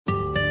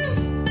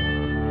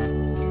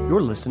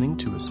You're listening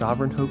to a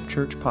Sovereign Hope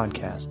Church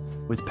podcast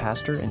with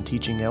pastor and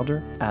teaching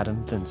elder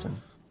Adam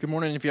Vinson. Good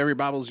morning. If you have your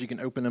Bibles, you can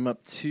open them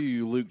up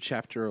to Luke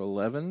chapter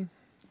 11.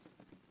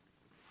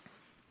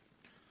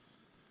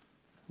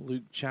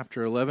 Luke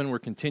chapter 11. We're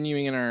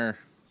continuing in our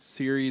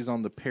series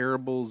on the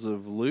parables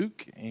of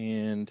Luke,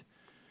 and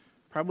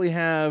probably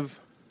have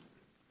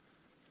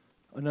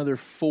another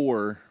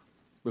 4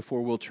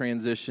 before we'll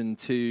transition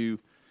to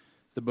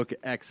the book of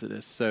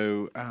Exodus.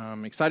 So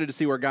I'm excited to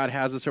see where God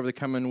has us over the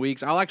coming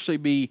weeks. I'll actually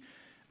be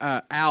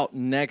out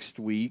next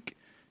week.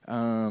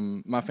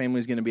 My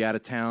family's going to be out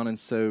of town, and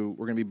so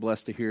we're going to be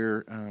blessed to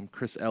hear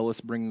Chris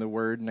Ellis bring the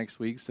word next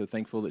week. So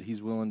thankful that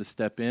he's willing to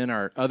step in.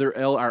 Our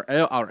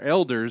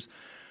elders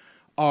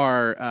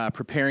are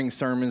preparing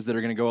sermons that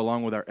are going to go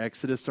along with our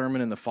Exodus sermon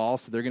in the fall.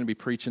 So they're going to be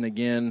preaching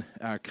again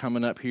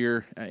coming up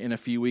here in a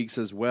few weeks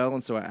as well.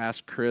 And so I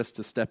asked Chris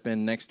to step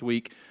in next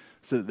week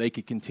so that they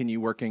could continue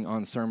working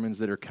on sermons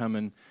that are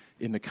coming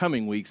in the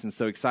coming weeks. And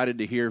so excited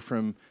to hear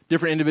from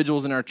different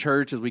individuals in our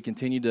church as we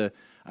continue to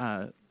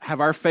have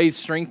our faith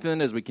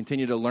strengthened, as we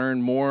continue to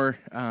learn more.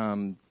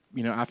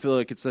 I feel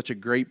like it's such a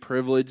great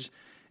privilege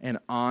and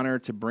honor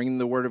to bring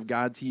the Word of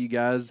God to you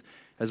guys.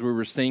 As we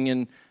were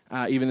singing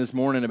even this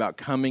morning about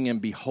coming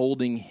and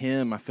beholding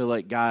Him, I feel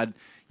like God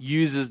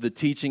uses the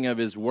teaching of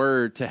His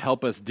Word to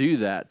help us do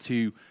that,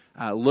 to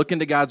look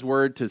into God's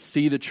Word, to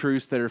see the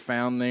truths that are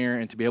found there,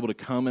 and to be able to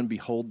come and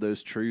behold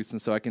those truths.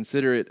 And so I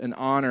consider it an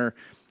honor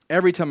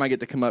every time I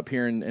get to come up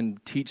here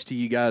and teach to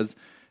you guys,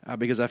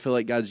 because I feel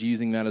like God's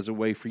using that as a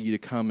way for you to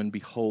come and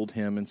behold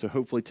Him. And so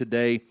hopefully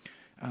today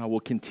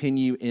we'll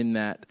continue in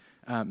that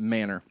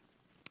manner.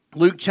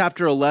 Luke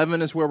chapter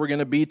 11 is where we're going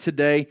to be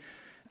today,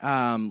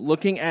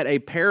 looking at a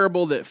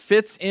parable that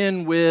fits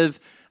in with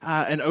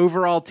an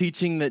overall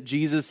teaching that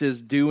Jesus is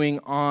doing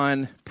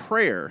on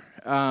prayer.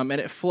 And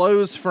it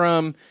flows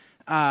from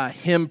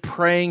Him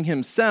praying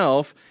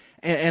Himself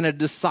and a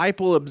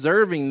disciple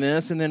observing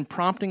this and then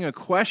prompting a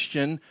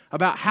question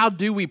about how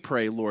do we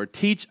pray, Lord?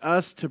 Teach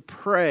us to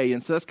pray.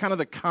 And so that's kind of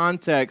the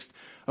context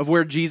of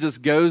where Jesus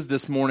goes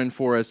this morning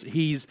for us.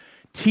 He's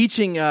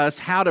teaching us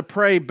how to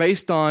pray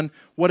based on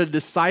what a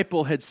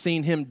disciple had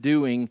seen Him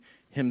doing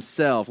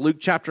Himself. Luke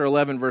chapter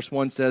 11 verse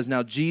 1 says,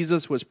 "Now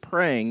Jesus was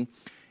praying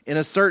in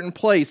a certain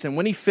place, and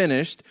when He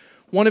finished,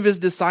 one of His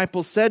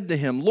disciples said to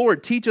Him,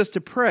 'Lord, teach us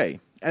to pray,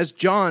 as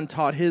John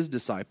taught his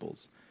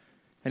disciples.'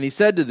 And He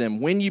said to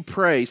them, 'When you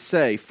pray,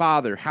 say,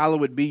 Father,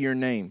 hallowed be your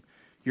name.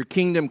 Your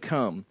kingdom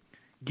come.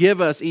 Give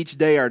us each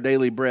day our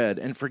daily bread,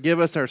 and forgive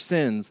us our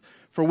sins,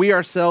 for we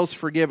ourselves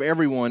forgive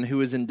everyone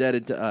who is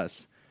indebted to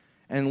us.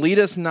 And lead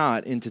us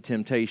not into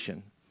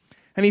temptation.'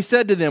 And He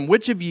said to them,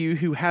 'Which of you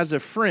who has a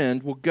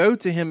friend will go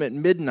to him at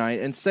midnight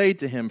and say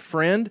to him,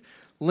 Friend,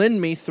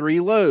 lend me 3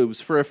 loaves,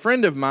 for a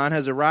friend of mine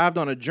has arrived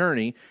on a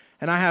journey,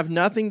 and I have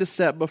nothing to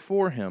set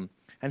before him.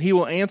 And he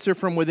will answer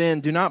from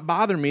within, Do not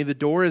bother me, the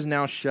door is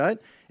now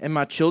shut, and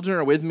my children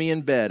are with me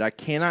in bed. I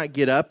cannot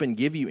get up and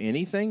give you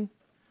anything?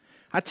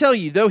 I tell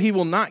you, though he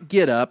will not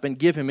get up and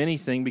give him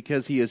anything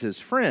because he is his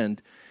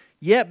friend,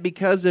 yet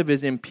because of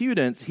his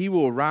impudence he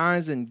will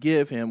rise and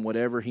give him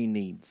whatever he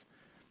needs.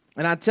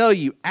 And I tell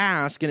you,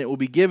 ask and it will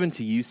be given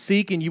to you,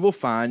 seek and you will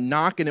find,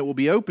 knock and it will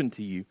be opened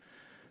to you.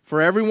 For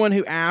everyone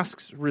who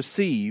asks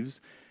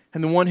receives,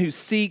 and the one who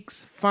seeks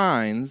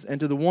finds, and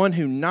to the one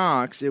who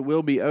knocks it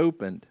will be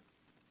opened.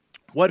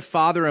 What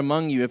father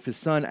among you, if his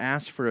son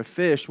asks for a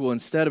fish, will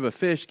instead of a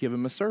fish give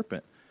him a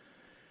serpent?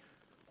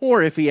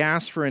 Or if he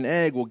asks for an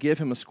egg, will give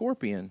him a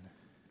scorpion?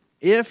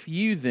 If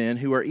you then,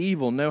 who are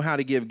evil, know how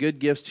to give good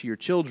gifts to your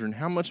children,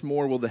 how much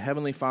more will the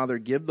Heavenly Father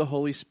give the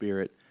Holy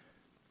Spirit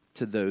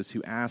to those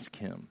who ask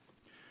Him?'"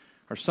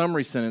 Our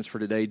summary sentence for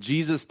today: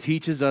 Jesus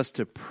teaches us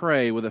to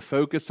pray with a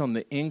focus on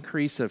the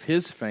increase of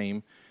His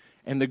fame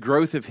and the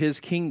growth of His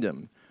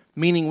kingdom,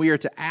 meaning we are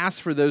to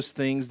ask for those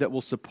things that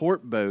will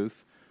support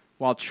both,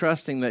 while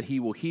trusting that He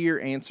will hear,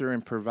 answer,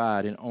 and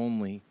provide in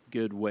only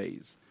good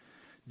ways.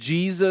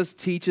 Jesus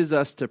teaches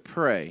us to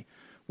pray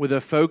with a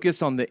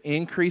focus on the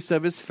increase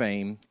of His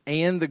fame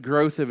and the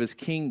growth of His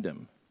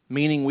kingdom,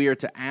 meaning we are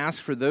to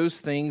ask for those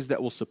things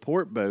that will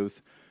support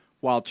both,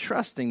 while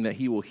trusting that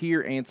He will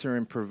hear, answer,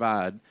 and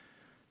provide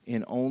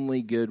in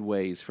only good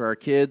ways. For our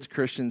kids,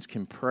 Christians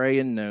can pray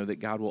and know that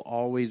God will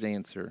always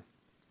answer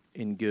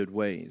in good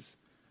ways.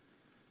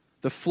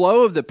 The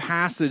flow of the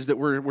passage that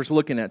we're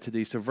looking at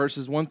today, so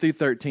verses 1 through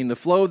 13, the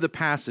flow of the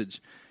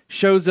passage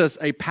shows us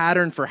a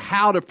pattern for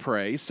how to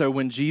pray. So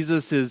when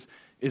Jesus is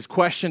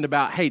questioned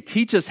about, hey,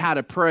 teach us how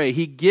to pray,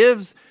 he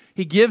gives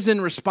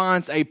in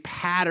response a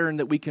pattern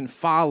that we can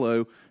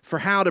follow for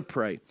how to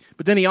pray.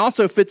 But then He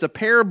also fits a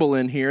parable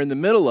in here in the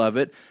middle of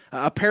it,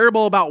 a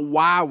parable about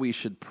why we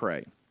should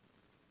pray.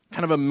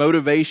 Kind of a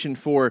motivation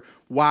for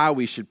why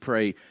we should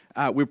pray.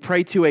 We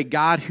pray to a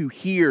God who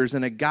hears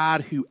and a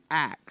God who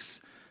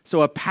acts.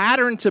 So a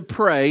pattern to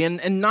pray,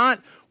 and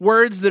not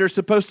words that are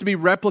supposed to be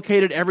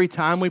replicated every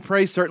time we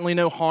pray. Certainly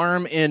no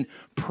harm in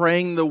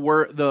praying the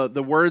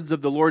words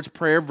of the Lord's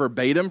Prayer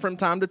verbatim from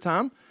time to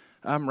time.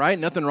 right?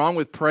 Nothing wrong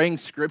with praying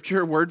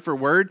Scripture word for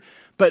word,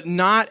 but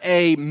not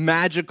a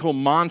magical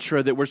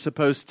mantra that we're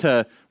supposed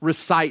to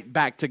recite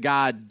back to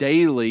God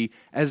daily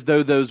as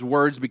though those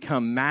words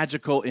become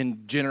magical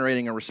in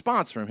generating a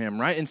response from Him,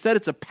 right? Instead,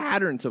 it's a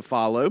pattern to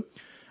follow,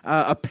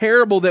 a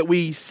parable that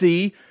we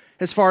see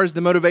as far as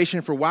the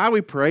motivation for why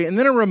we pray, and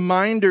then a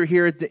reminder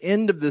here at the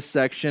end of this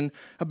section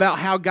about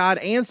how God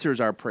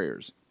answers our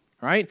prayers,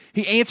 right?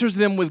 He answers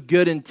them with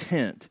good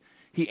intent.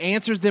 He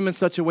answers them in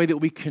such a way that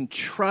we can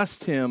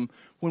trust Him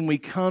when we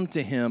come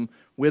to Him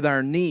with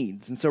our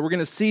needs. And so we're going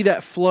to see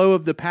that flow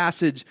of the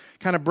passage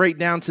kind of break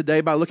down today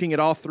by looking at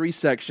all three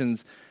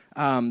sections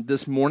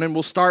this morning.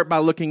 We'll start by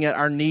looking at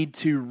our need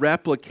to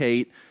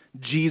replicate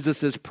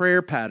Jesus'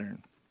 prayer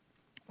pattern.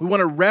 We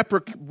want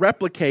to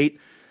replicate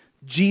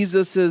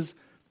Jesus'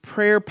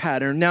 prayer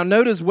pattern. Now,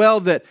 note as well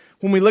that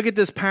when we look at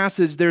this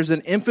passage, there's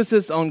an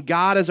emphasis on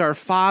God as our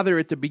Father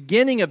at the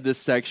beginning of this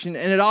section,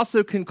 and it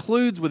also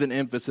concludes with an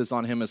emphasis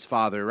on Him as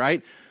Father,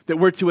 right? That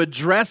we're to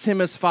address Him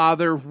as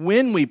Father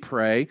when we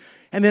pray,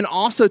 and then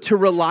also to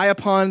rely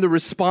upon the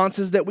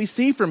responses that we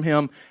see from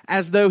Him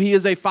as though He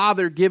is a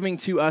Father giving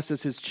to us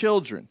as His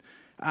children.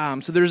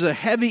 So there's a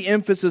heavy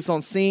emphasis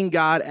on seeing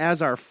God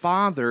as our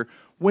Father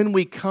when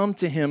we come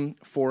to Him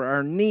for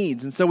our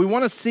needs. And so we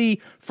want to see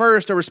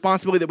first a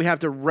responsibility that we have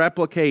to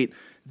replicate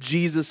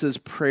Jesus'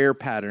 prayer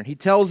pattern. He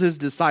tells His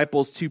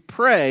disciples to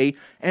pray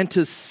and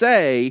to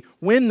say,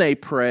 when they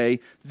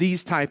pray,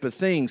 these type of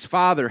things.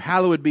 Father,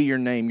 hallowed be your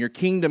name. Your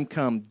kingdom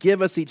come.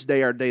 Give us each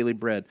day our daily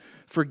bread.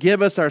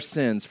 Forgive us our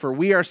sins, for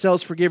we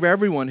ourselves forgive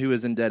everyone who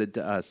is indebted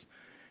to us.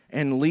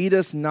 And lead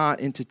us not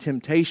into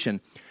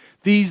temptation.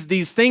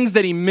 These things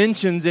that He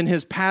mentions in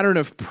His pattern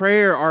of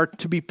prayer are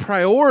to be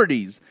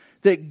priorities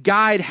that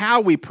guide how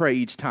we pray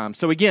each time.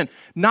 So again,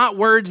 not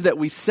words that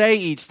we say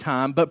each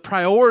time, but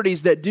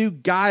priorities that do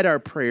guide our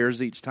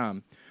prayers each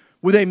time.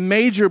 With a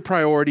major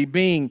priority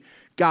being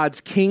God's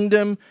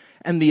kingdom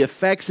and the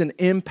effects and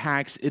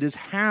impacts it is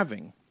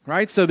having.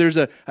 Right? So there's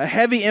a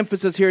heavy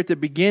emphasis here at the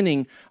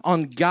beginning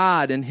on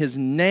God and His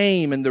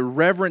name and the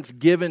reverence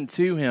given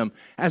to Him,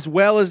 as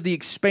well as the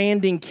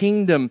expanding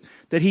kingdom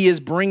that He is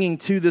bringing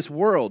to this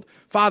world.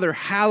 Father,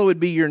 hallowed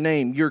be your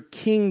name. Your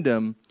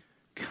kingdom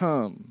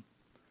come.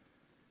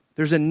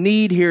 There's a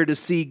need here to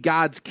see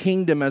God's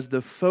kingdom as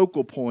the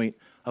focal point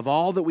of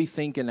all that we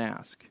think and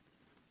ask.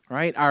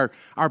 Right?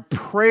 Our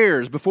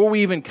prayers, before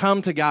we even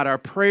come to God, our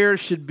prayers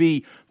should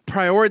be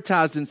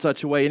prioritized in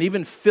such a way and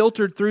even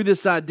filtered through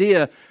this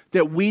idea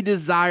that we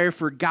desire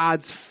for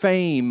God's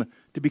fame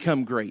to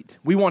become great.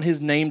 We want His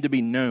name to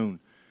be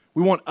known.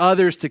 We want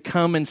others to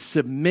come and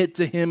submit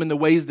to Him in the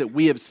ways that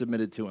we have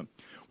submitted to Him.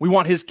 We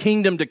want His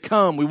kingdom to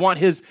come. We want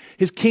His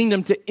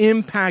kingdom to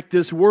impact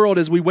this world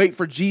as we wait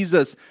for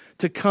Jesus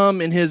to come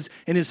in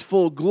His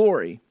full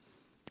glory.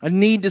 A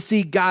need to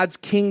see God's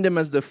kingdom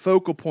as the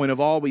focal point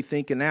of all we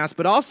think and ask.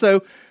 But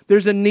also,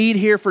 there's a need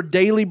here for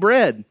daily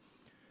bread.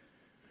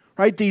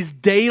 Right? These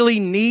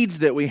daily needs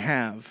that we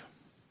have.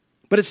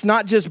 But it's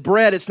not just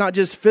bread. It's not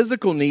just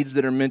physical needs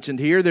that are mentioned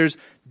here. There's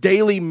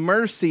daily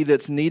mercy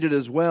that's needed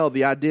as well.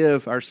 The idea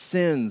of our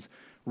sins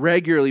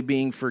regularly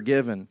being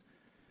forgiven.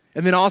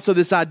 And then also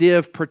this idea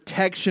of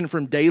protection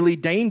from daily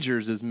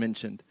dangers is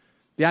mentioned.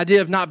 The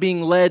idea of not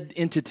being led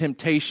into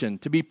temptation,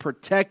 to be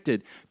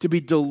protected, to be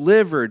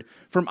delivered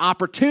from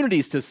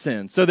opportunities to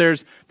sin. So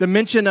there's the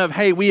mention of,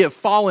 hey, we have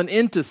fallen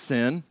into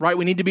sin, right?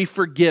 We need to be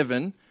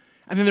forgiven.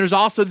 And then there's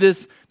also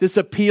this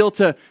appeal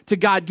to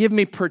God, give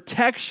me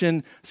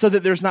protection so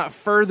that there's not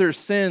further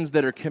sins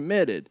that are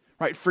committed,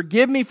 right?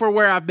 Forgive me for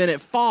where I've been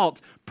at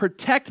fault.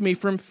 Protect me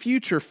from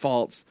future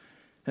faults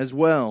as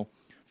well.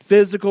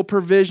 Physical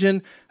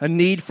provision, a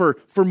need for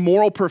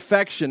moral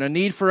perfection, a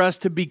need for us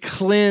to be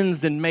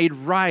cleansed and made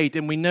right.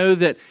 And we know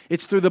that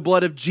it's through the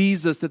blood of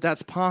Jesus that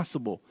that's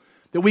possible.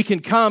 That we can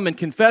come and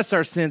confess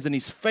our sins and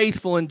He's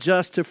faithful and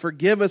just to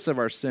forgive us of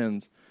our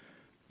sins.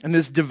 And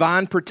this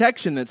divine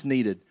protection that's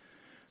needed.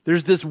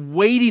 There's this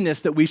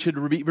weightiness that we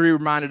should be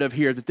reminded of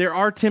here, that there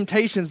are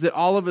temptations that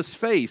all of us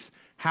face.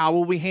 How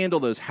will we handle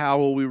those? How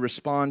will we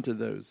respond to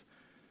those?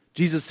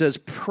 Jesus says,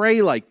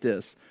 pray like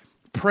this.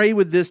 Pray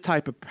with this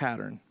type of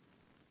pattern.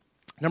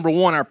 Number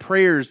one, our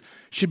prayers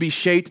should be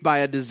shaped by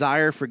a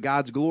desire for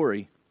God's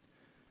glory.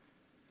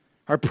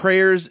 Our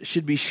prayers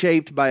should be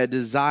shaped by a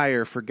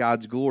desire for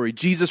God's glory.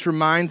 Jesus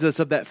reminds us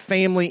of that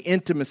family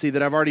intimacy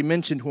that I've already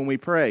mentioned when we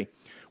pray.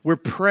 We're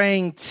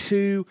praying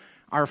to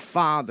our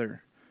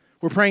Father.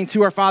 We're praying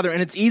to our Father,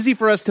 and it's easy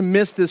for us to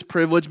miss this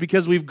privilege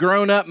because we've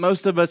grown up,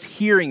 most of us,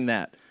 hearing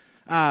that.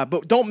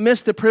 But don't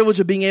miss the privilege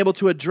of being able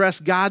to address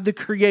God the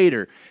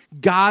Creator,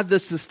 God the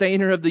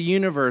Sustainer of the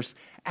universe,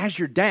 as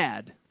your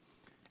dad,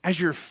 as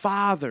your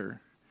Father,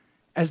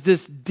 as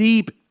this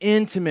deep,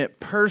 intimate,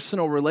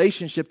 personal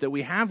relationship that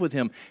we have with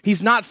Him.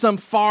 He's not some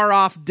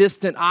far-off,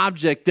 distant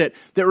object that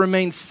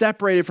remains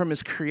separated from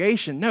His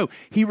creation. No,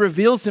 He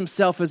reveals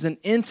Himself as an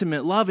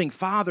intimate, loving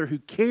Father who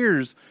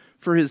cares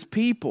for His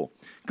people.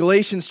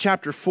 Galatians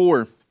chapter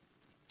 4,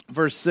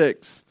 verse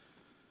 6.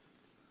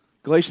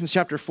 Galatians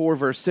chapter 4,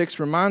 verse 6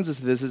 reminds us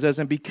of this. It says,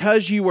 "And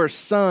because you are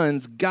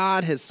sons,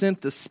 God has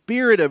sent the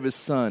Spirit of His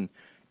Son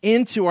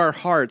into our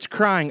hearts,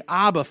 crying,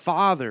 'Abba,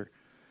 Father.'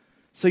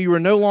 So you are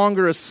no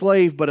longer a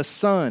slave, but a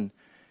son.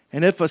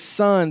 And if a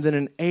son, then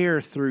an heir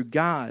through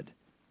God."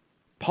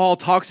 Paul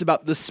talks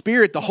about the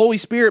Spirit, the Holy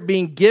Spirit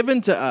being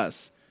given to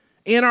us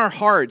in our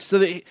hearts so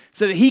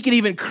that He can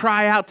even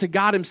cry out to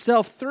God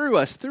Himself through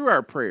us, through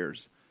our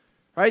prayers.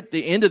 Right?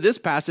 The end of this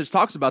passage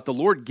talks about the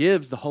Lord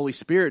gives the Holy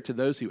Spirit to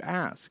those who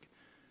ask.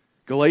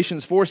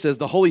 Galatians 4 says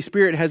the Holy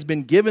Spirit has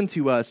been given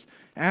to us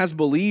as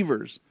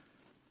believers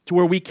to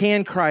where we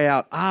can cry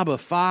out, "Abba,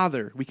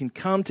 Father." We can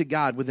come to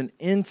God with an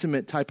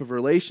intimate type of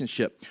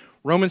relationship.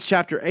 Romans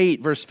chapter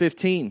 8, verse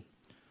 15.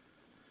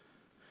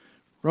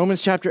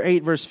 Romans chapter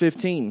 8, verse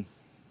 15.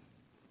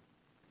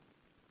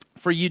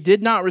 "For you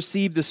did not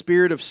receive the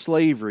spirit of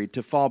slavery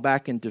to fall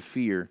back into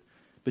fear,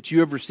 but you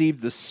have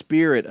received the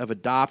Spirit of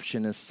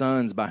adoption as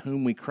sons, by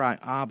whom we cry,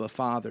 'Abba,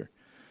 Father.'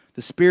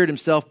 The Spirit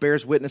Himself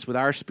bears witness with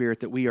our spirit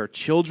that we are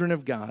children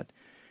of God.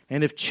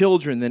 And if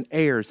children, then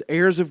heirs,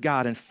 heirs of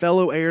God and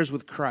fellow heirs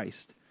with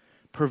Christ,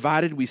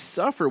 provided we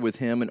suffer with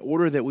Him in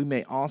order that we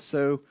may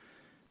also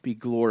be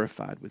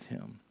glorified with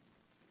Him."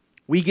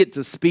 We get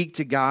to speak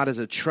to God as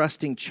a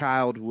trusting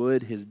child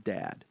would his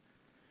dad.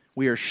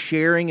 We are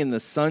sharing in the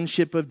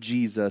sonship of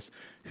Jesus,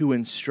 who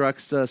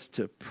instructs us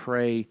to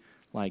pray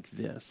like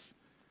this.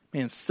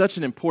 Man, such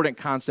an important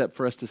concept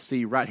for us to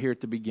see right here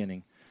at the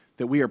beginning,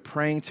 that we are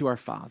praying to our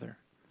Father.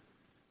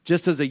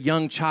 Just as a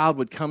young child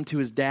would come to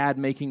his dad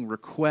making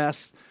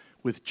requests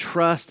with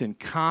trust and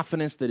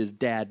confidence that his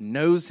dad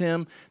knows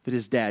him, that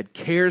his dad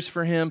cares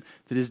for him,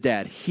 that his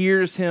dad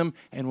hears him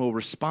and will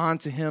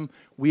respond to him,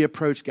 we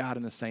approach God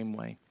in the same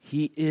way.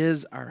 He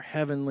is our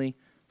heavenly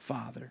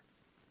Father.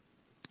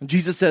 And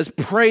Jesus says,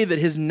 pray that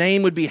His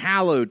name would be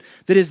hallowed,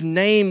 that His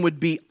name would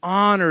be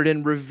honored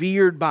and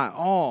revered by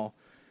all.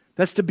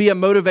 That's to be a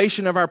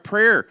motivation of our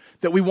prayer,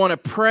 that we want to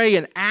pray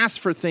and ask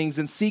for things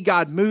and see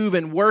God move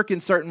and work in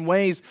certain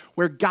ways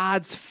where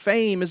God's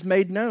fame is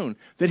made known,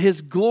 that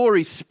His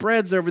glory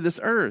spreads over this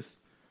earth.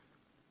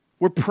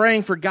 We're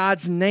praying for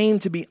God's name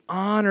to be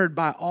honored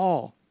by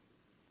all,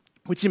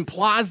 which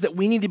implies that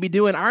we need to be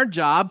doing our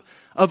job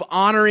of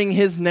honoring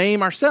His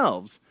name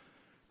ourselves,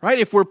 right?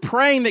 If we're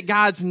praying that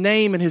God's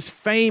name and His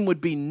fame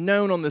would be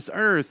known on this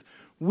earth,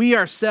 we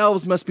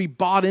ourselves must be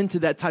bought into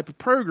that type of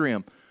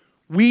program.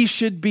 We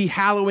should be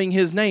hallowing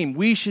His name.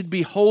 We should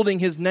be holding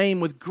His name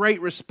with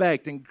great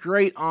respect and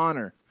great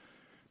honor.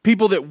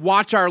 People that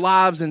watch our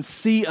lives and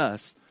see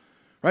us,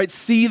 right?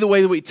 See the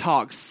way that we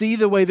talk, see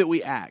the way that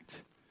we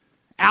act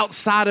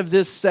outside of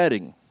this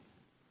setting,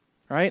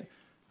 right?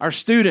 Our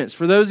students,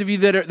 for those of you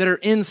that are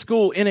in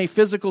school in a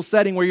physical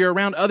setting where you're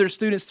around other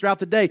students throughout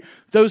the day,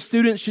 those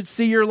students should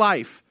see your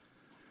life.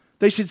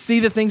 They should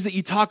see the things that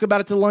you talk about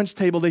at the lunch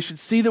table. They should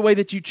see the way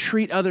that you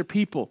treat other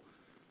people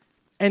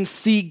and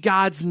see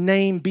God's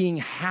name being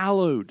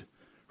hallowed,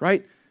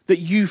 right? That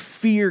you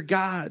fear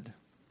God.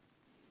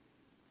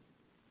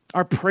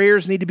 Our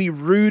prayers need to be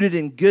rooted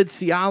in good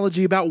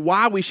theology about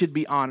why we should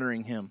be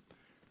honoring Him,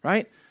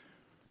 right?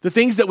 The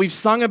things that we've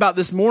sung about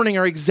this morning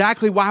are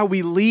exactly why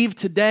we leave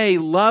today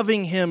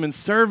loving Him and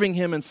serving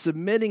Him and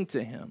submitting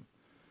to Him.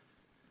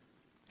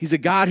 He's a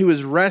God who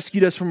has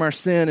rescued us from our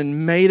sin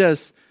and made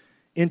us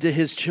into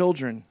His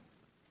children.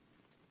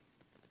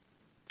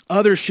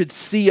 Others should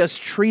see us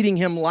treating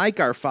Him like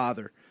our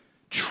Father,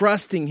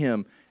 trusting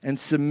Him and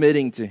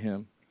submitting to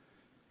Him.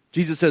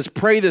 Jesus says,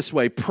 pray this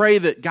way. Pray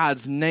that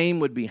God's name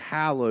would be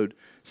hallowed.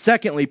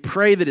 Secondly,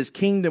 pray that His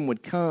kingdom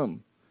would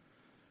come.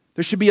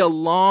 There should be a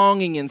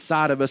longing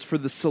inside of us for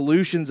the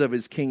solutions of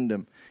His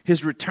kingdom,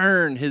 His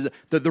return,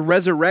 the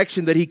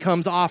resurrection that He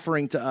comes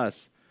offering to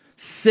us,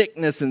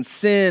 sickness and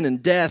sin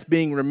and death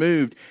being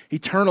removed,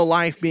 eternal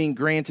life being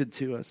granted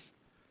to us.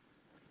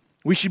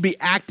 We should be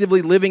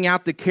actively living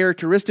out the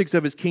characteristics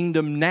of His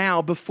kingdom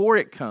now before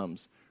it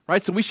comes,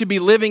 right? So we should be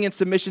living in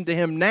submission to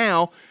Him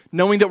now,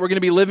 knowing that we're going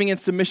to be living in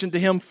submission to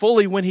Him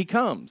fully when He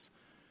comes.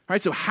 All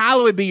right, so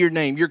hallowed be Your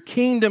name, Your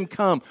kingdom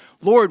come.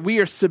 Lord, we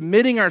are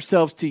submitting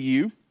ourselves to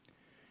You.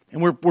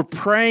 And we're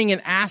praying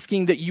and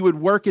asking that You would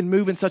work and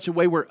move in such a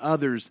way where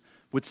others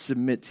would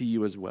submit to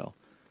You as well.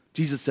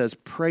 Jesus says,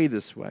 pray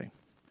this way.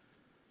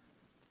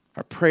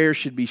 Our prayers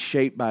should be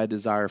shaped by a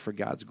desire for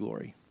God's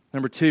glory.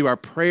 Number 2, our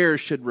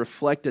prayers should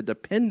reflect a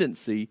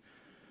dependency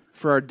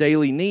for our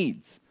daily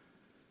needs.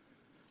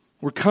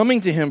 We're coming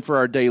to Him for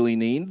our daily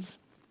needs,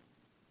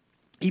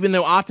 even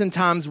though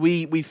oftentimes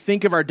we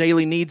think of our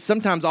daily needs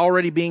sometimes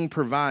already being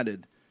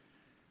provided.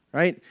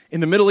 Right?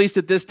 In the Middle East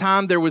at this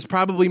time, there was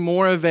probably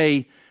more of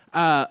a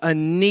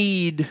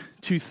need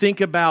to think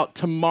about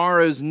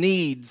tomorrow's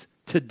needs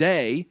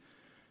today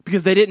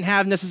because they didn't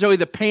have necessarily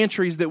the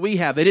pantries that we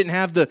have. They didn't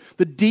have the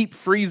deep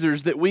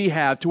freezers that we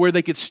have to where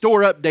they could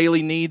store up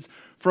daily needs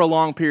for a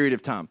long period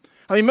of time.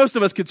 I mean, most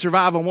of us could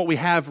survive on what we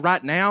have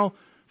right now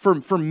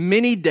for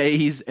many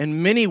days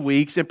and many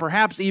weeks and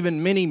perhaps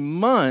even many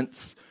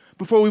months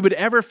before we would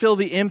ever feel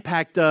the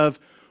impact of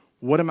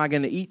what am I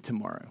going to eat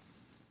tomorrow,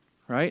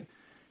 right?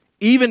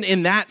 even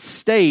in that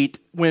state,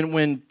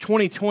 when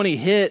 2020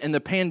 hit and the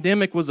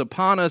pandemic was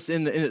upon us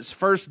in its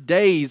first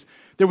days,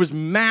 there was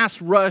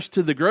mass rush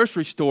to the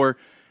grocery store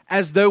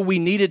as though we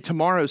needed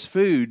tomorrow's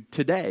food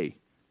today.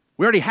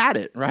 We already had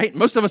it, right?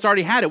 Most of us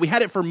already had it. We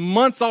had it for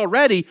months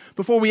already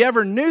before we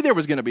ever knew there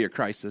was going to be a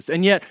crisis.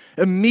 And yet,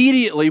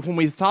 immediately when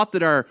we thought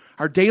that our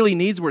daily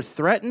needs were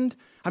threatened,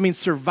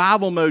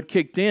 survival mode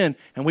kicked in,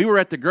 and we were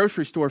at the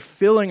grocery store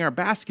filling our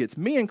baskets,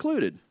 me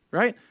included,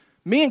 right?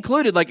 Me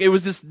included, like it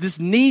was this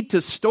need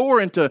to store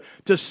and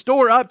to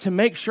store up to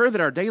make sure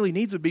that our daily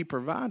needs would be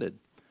provided.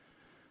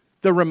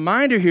 The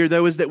reminder here,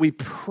 though, is that we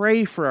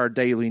pray for our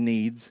daily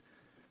needs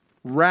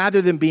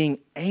rather than being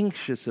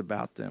anxious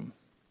about them.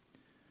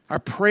 Our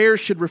prayers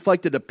should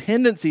reflect a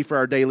dependency for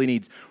our daily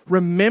needs,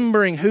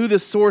 remembering who the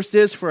source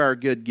is for our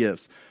good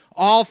gifts.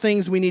 All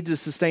things we need to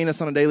sustain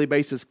us on a daily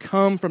basis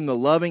come from the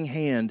loving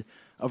hand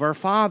of our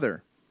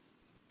Father.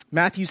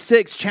 Matthew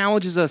 6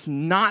 challenges us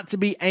not to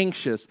be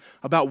anxious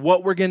about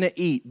what we're going to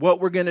eat, what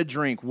we're going to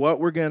drink, what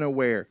we're going to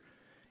wear.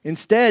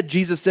 Instead,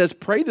 Jesus says,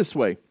 pray this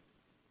way.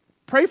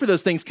 Pray for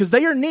those things because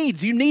they are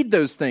needs. You need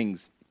those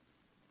things.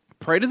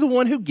 Pray to the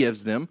one who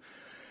gives them.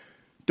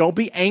 Don't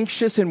be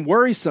anxious and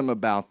worrisome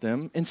about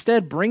them.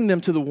 Instead, bring them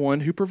to the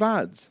one who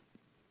provides.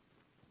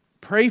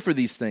 Pray for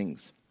these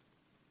things.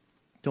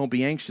 Don't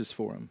be anxious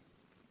for them.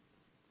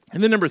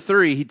 And then number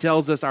 3, he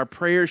tells us our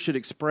prayers should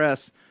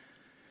express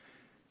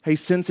a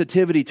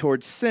sensitivity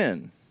towards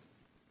sin.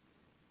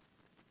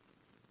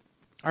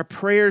 Our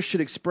prayers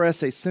should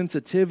express a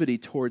sensitivity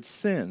towards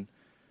sin.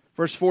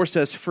 Verse 4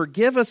 says,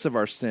 forgive us of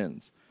our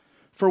sins,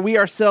 for we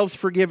ourselves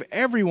forgive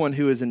everyone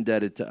who is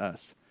indebted to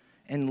us,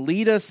 and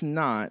lead us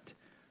not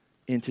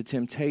into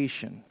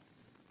temptation.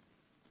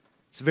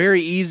 It's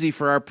very easy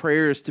for our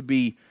prayers to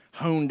be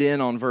honed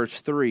in on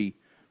verse 3,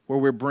 where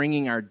we're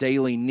bringing our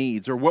daily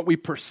needs, or what we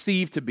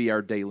perceive to be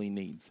our daily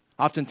needs.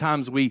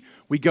 Oftentimes we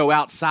go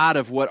outside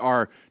of what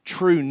are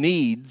true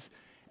needs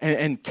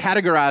and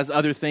categorize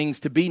other things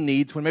to be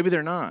needs when maybe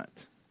they're not,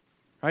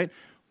 right?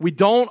 We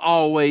don't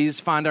always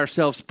find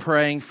ourselves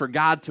praying for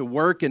God to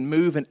work and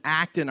move and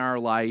act in our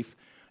life,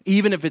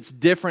 even if it's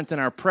different than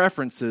our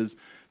preferences,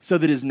 so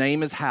that His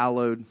name is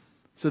hallowed,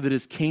 so that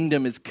His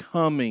kingdom is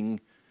coming,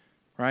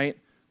 right?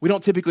 We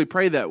don't typically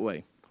pray that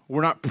way.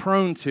 We're not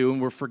prone to,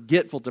 and we're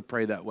forgetful to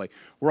pray that way.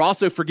 We're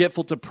also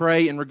forgetful to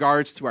pray in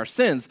regards to our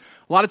sins.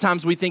 A lot of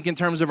times we think in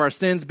terms of our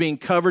sins being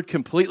covered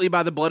completely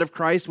by the blood of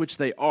Christ, which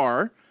they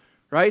are,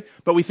 right?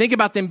 But we think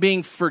about them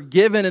being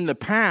forgiven in the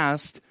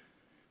past,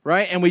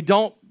 right? And we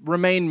don't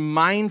remain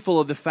mindful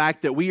of the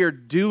fact that we are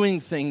doing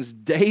things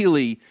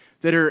daily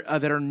that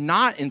are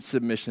not in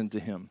submission to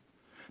Him,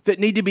 that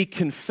need to be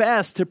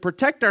confessed to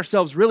protect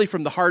ourselves really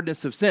from the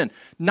hardness of sin.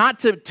 Not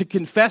to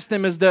confess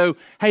them as though,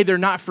 hey, they're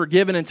not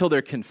forgiven until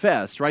they're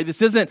confessed, right?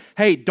 This isn't,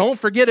 hey, don't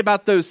forget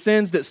about those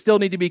sins that still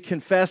need to be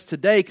confessed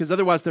today because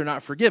otherwise they're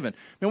not forgiven.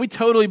 I mean, we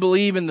totally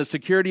believe in the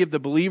security of the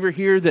believer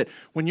here that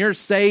when you're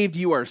saved,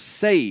 you are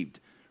saved,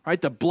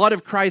 right? The blood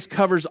of Christ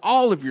covers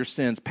all of your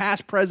sins,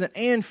 past, present,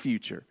 and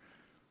future.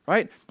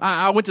 Right?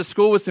 I went to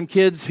school with some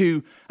kids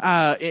who,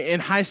 in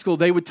high school,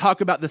 they would talk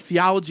about the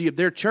theology of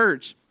their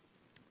church.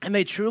 And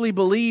they truly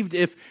believed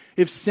if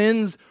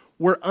sins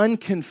were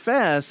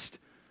unconfessed,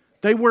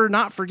 they were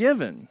not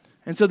forgiven.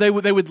 And so they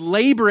would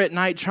labor at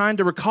night trying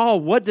to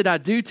recall, what did I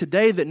do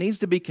today that needs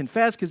to be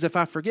confessed? Because if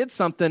I forget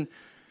something,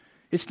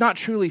 it's not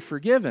truly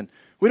forgiven.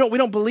 We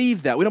don't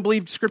believe that. We don't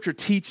believe Scripture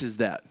teaches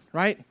that,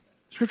 right?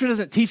 Scripture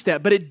doesn't teach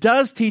that, but it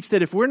does teach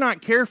that if we're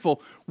not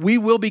careful, we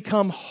will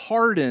become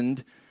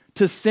hardened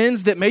to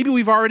sins that maybe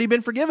we've already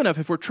been forgiven of.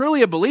 If we're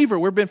truly a believer,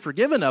 we've been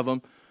forgiven of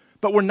them,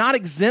 but we're not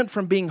exempt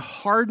from being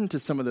hardened to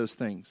some of those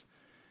things.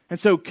 And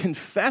so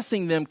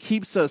confessing them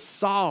keeps us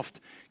soft,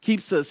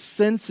 keeps us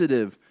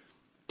sensitive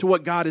to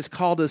what God has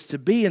called us to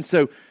be. And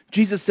so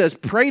Jesus says,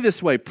 pray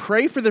this way.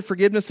 Pray for the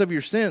forgiveness of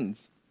your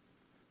sins.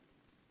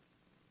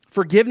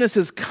 Forgiveness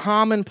is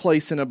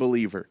commonplace in a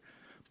believer.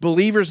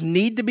 Believers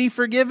need to be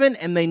forgiven,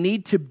 and they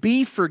need to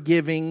be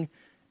forgiving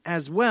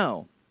as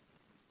well.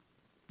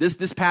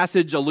 This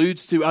passage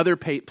alludes to other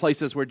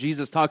places where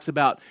Jesus talks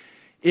about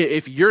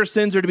if your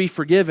sins are to be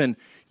forgiven,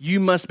 you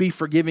must be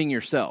forgiving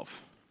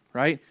yourself,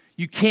 right?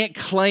 You can't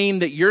claim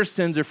that your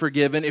sins are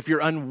forgiven if you're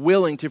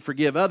unwilling to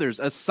forgive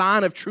others. A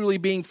sign of truly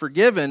being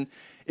forgiven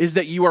is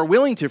that you are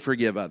willing to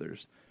forgive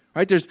others,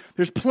 right? There's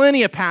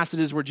plenty of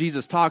passages where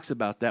Jesus talks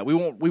about that. We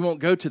won't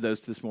go to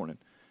those this morning.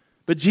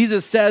 But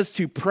Jesus says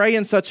to pray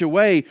in such a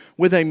way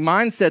with a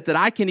mindset that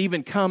I can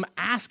even come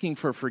asking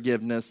for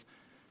forgiveness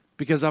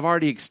because I've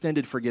already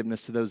extended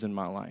forgiveness to those in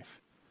my life.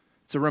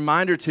 It's a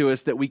reminder to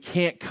us that we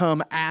can't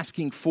come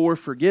asking for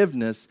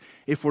forgiveness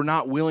if we're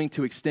not willing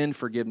to extend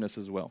forgiveness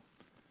as well.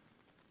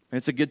 And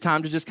it's a good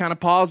time to just kind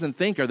of pause and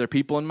think, are there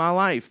people in my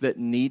life that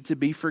need to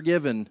be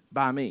forgiven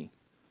by me?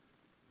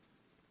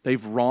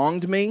 They've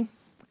wronged me,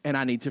 and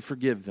I need to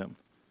forgive them.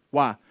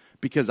 Why?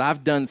 Because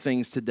I've done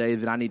things today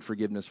that I need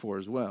forgiveness for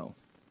as well.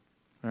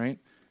 All right?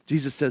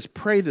 Jesus says,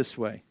 pray this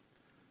way.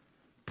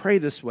 Pray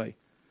this way.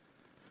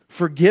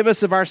 Forgive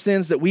us of our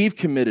sins that we've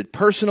committed,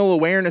 personal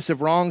awareness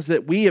of wrongs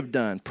that we have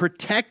done.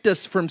 Protect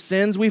us from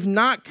sins we've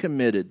not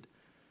committed.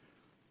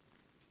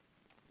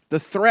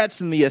 The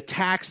threats and the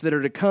attacks that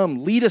are to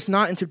come, lead us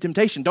not into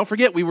temptation. Don't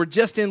forget, we were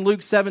just in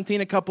Luke 17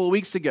 a couple of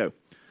weeks ago.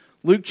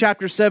 Luke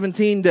chapter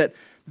 17,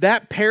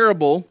 that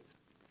parable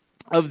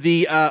of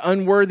the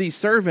unworthy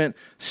servant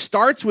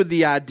starts with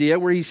the idea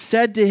where he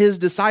said to his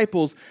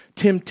disciples,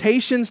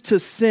 temptations to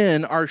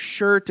sin are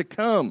sure to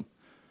come.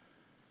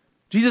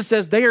 Jesus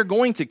says they are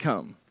going to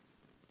come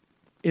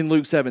in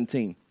Luke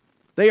 17.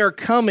 They are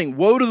coming.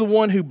 Woe to the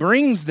one who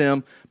brings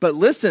them, but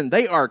listen,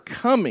 they are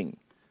coming.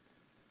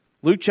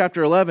 Luke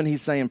chapter 11,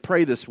 he's saying,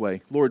 pray this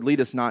way. Lord,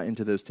 lead us not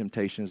into those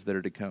temptations that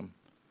are to come.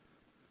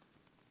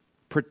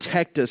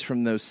 Protect us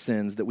from those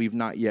sins that we've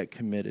not yet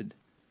committed.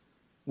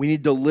 We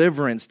need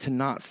deliverance to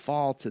not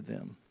fall to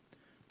them.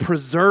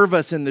 Preserve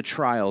us in the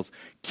trials.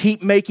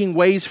 Keep making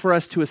ways for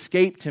us to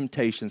escape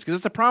temptations. Because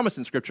it's a promise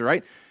in Scripture,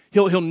 right?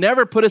 He'll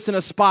never put us in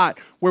a spot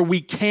where we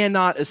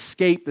cannot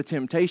escape the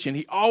temptation.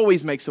 He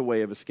always makes a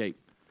way of escape.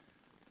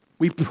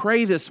 We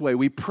pray this way.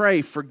 We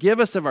pray, forgive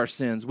us of our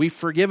sins. We've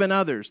forgiven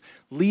others.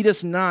 Lead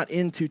us not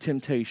into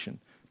temptation.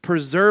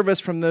 Preserve us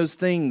from those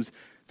things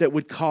that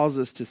would cause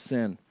us to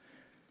sin.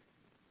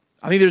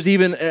 I think there's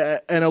even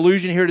an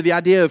allusion here to the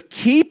idea of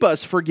keep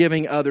us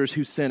forgiving others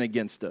who sin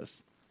against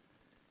us.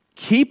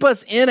 Keep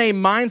us in a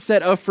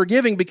mindset of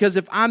forgiving, because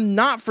if I'm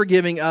not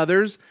forgiving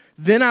others,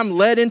 then I'm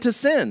led into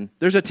sin.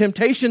 There's a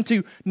temptation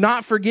to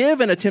not forgive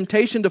and a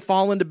temptation to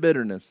fall into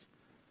bitterness.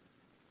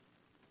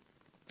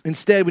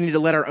 Instead, we need to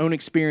let our own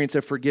experience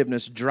of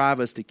forgiveness drive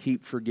us to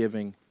keep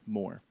forgiving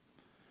more.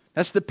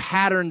 That's the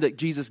pattern that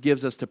Jesus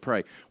gives us to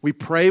pray. We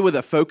pray with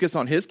a focus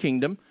on His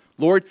kingdom.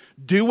 Lord,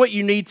 do what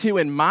you need to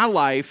in my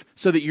life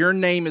so that your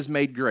name is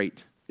made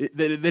great,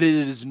 that it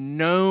is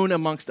known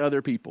amongst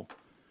other people.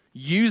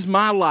 Use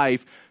my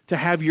life to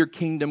have your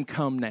kingdom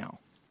come now.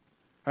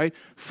 Right?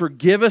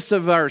 Forgive us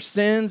of our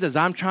sins as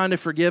I'm trying to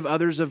forgive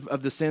others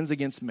of the sins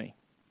against me.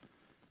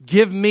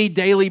 Give me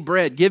daily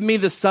bread. Give me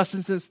the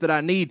sustenance that I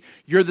need.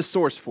 You're the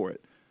source for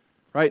it.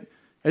 Right?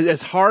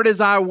 As hard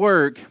as I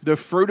work, the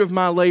fruit of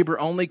my labor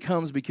only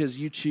comes because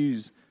you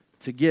choose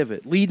to give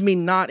it. Lead me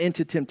not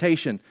into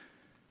temptation.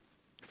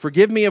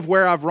 Forgive me of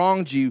where I've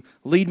wronged you.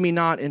 Lead me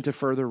not into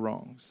further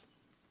wrongs.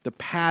 The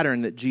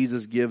pattern that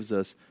Jesus gives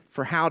us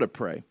for how to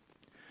pray.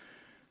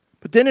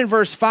 But then in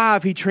verse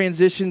 5, he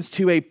transitions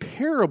to a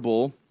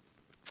parable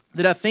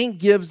that I think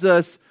gives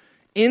us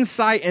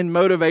insight and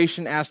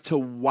motivation as to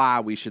why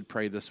we should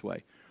pray this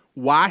way.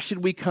 Why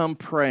should we come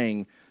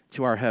praying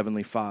to our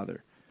Heavenly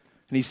Father?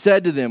 And he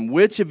said to them,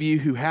 which of you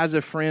who has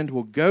a friend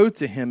will go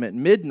to him at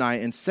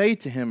midnight and say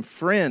to him,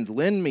 friend,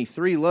 lend me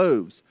 3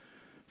 loaves?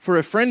 For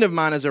a friend of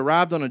mine has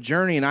arrived on a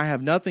journey and I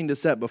have nothing to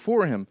set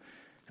before him.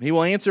 And he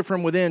will answer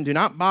from within, do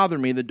not bother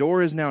me. The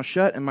door is now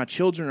shut and my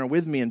children are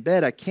with me in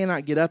bed. I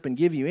cannot get up and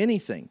give you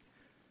anything.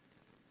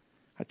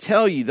 I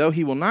tell you, though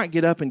he will not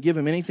get up and give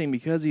him anything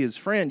because he is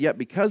friend, yet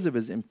because of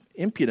his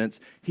impudence,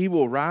 he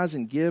will rise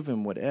and give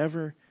him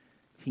whatever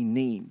he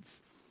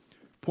needs.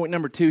 Point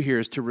number 2 here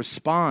is to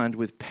respond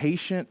with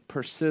patient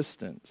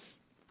persistence.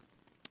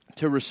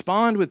 To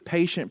respond with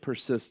patient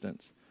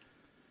persistence.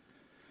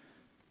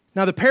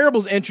 Now, the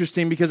parable's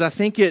interesting because I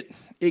think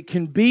it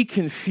can be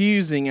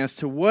confusing as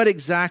to what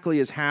exactly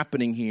is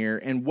happening here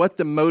and what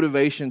the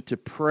motivation to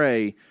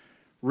pray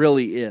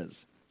really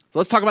is. So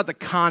let's talk about the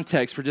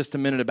context for just a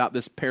minute about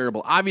this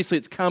parable. Obviously,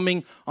 it's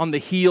coming on the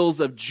heels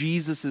of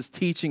Jesus'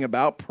 teaching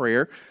about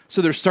prayer.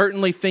 So there's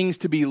certainly things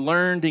to be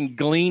learned and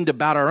gleaned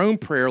about our own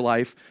prayer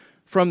life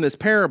from this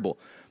parable.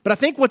 But I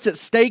think what's at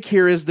stake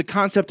here is the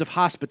concept of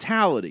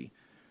hospitality.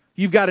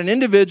 You've got an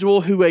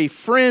individual who a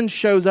friend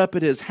shows up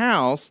at his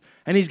house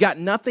and he's got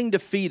nothing to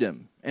feed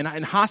him.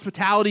 And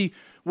hospitality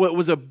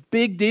was a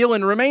big deal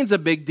and remains a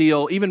big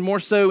deal, even more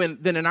so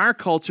than in our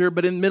culture,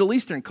 but in Middle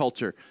Eastern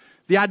culture.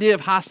 The idea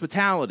of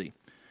hospitality.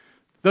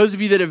 Those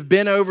of you that have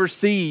been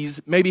overseas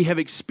maybe have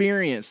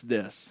experienced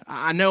this.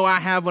 I know I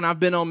have when I've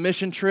been on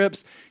mission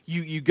trips.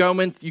 You come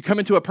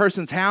into a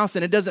person's house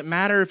and it doesn't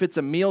matter if it's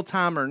a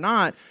mealtime or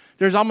not.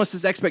 There's almost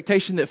this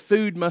expectation that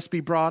food must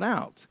be brought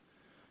out.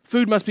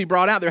 Food must be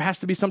brought out. There has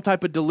to be some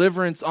type of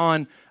deliverance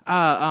on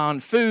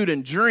food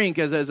and drink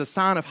as a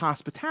sign of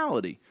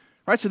hospitality.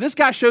 Right? So this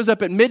guy shows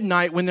up at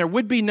midnight when there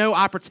would be no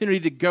opportunity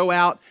to go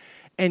out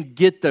and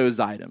get those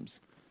items.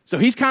 So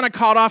he's kind of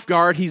caught off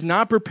guard. He's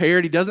not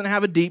prepared. He doesn't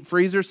have a deep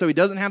freezer, so he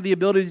doesn't have the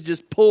ability to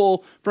just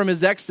pull from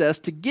his excess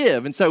to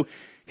give. And so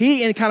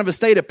he, in kind of a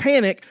state of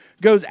panic,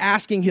 goes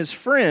asking his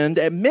friend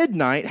at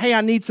midnight, hey,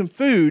 I need some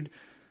food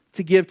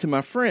to give to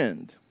my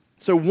friend.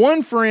 So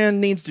one friend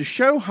needs to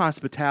show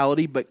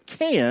hospitality but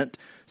can't,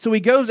 so he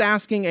goes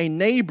asking a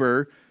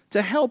neighbor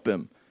to help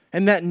him.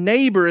 And that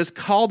neighbor is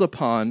called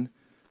upon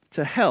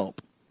to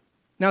help.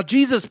 Now,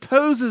 Jesus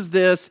poses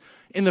this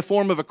in the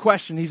form of a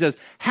question. He says,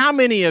 how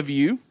many of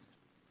you,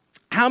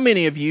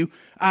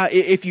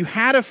 if you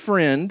had a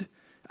friend,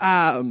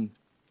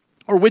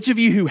 or which of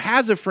you who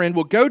has a friend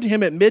will go to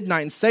him at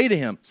midnight and say to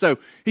him, so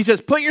he says,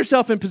 put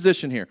yourself in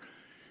position here.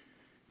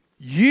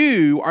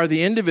 You are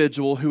the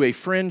individual who a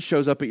friend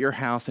shows up at your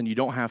house and you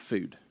don't have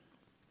food.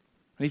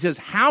 And he says,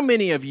 how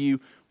many of you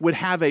would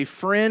have a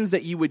friend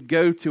that you would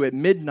go to at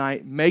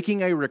midnight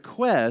making a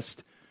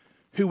request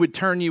who would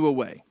turn you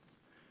away?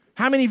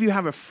 How many of you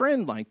have a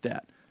friend like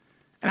that?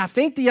 And I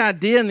think the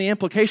idea and the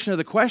implication of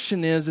the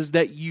question is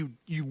that you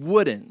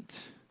wouldn't.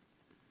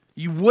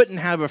 You wouldn't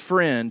have a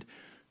friend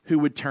who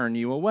would turn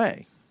you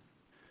away.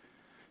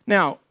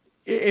 Now,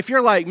 if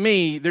you're like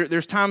me,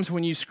 there's times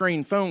when you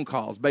screen phone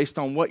calls based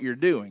on what you're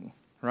doing,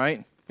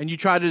 right? And you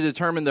try to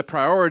determine the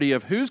priority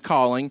of who's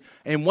calling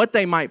and what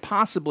they might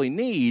possibly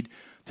need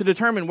to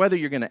determine whether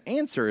you're going to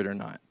answer it or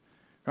not,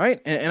 right?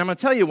 And I'm going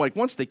to tell you, like,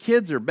 once the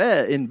kids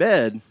are in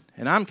bed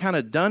and I'm kind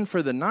of done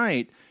for the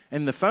night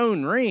and the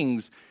phone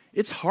rings,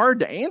 it's hard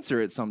to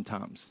answer it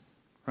sometimes,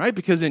 right?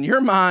 Because in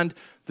your mind,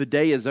 the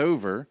day is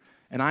over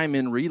and I'm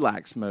in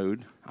relax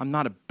mode. I'm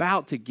not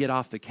about to get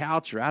off the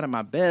couch or out of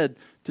my bed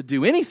to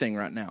do anything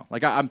right now.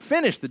 Like, I'm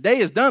finished. The day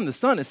is done. The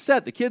sun is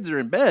set. The kids are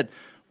in bed.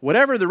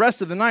 Whatever the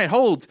rest of the night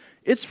holds,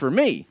 it's for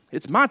me.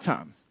 It's my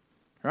time,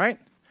 right?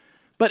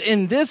 But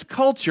in this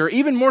culture,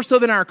 even more so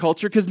than our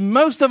culture, because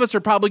most of us are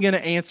probably going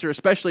to answer,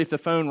 especially if the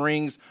phone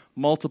rings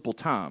multiple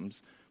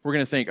times, we're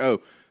going to think,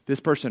 oh, this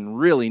person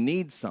really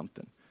needs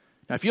something.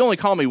 Now, if you only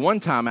call me one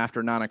time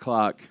after 9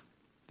 o'clock,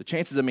 the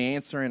chances of me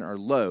answering are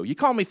low. You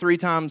call me 3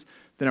 times,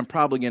 then I'm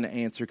probably going to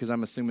answer because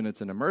I'm assuming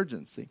it's an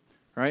emergency,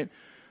 right?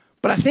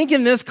 But I think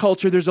in this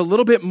culture, there's a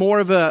little bit more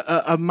of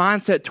a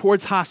mindset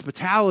towards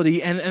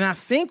hospitality. And I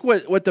think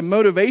what the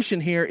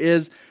motivation here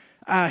is,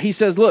 he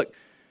says, look,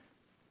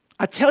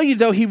 I tell you,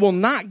 though, he will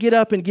not get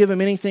up and give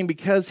him anything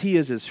because he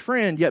is his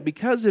friend, yet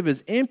because of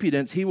his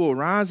impudence, he will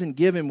rise and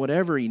give him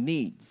whatever he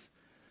needs.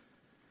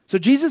 So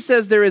Jesus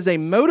says there is a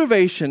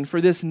motivation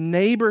for this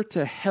neighbor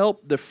to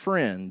help the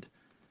friend,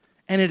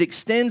 and it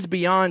extends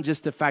beyond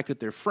just the fact that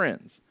they're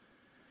friends.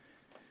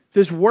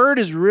 This word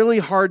is really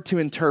hard to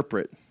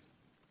interpret.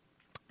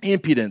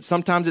 Impudence.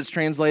 Sometimes it's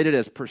translated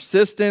as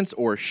persistence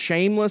or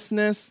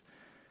shamelessness.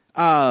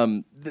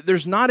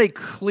 There's not a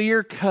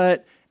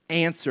clear-cut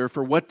answer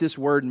for what this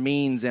word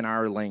means in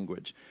our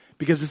language,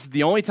 because this is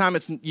the only time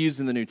it's used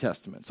in the New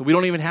Testament. So we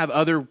don't even have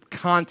other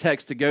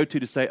context to go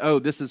to say, oh,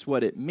 this is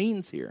what it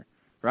means here,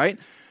 right?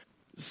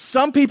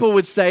 Some people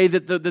would say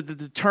that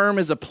the term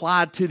is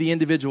applied to the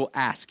individual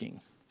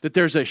asking, that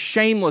there's a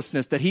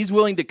shamelessness, that he's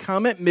willing to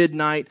come at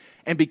midnight,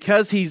 and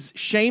because he's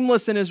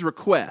shameless in his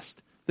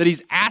request, that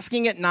he's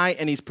asking at night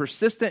and he's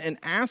persistent in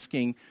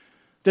asking,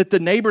 that the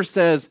neighbor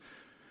says,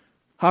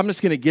 I'm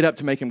just going to get up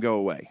to make him go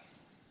away,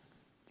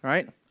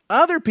 right?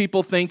 Other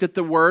people think that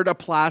the word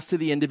applies to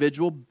the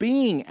individual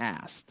being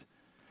asked,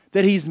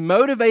 that he's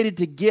motivated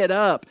to get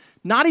up,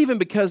 not even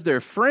because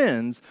they're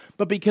friends,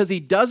 but because he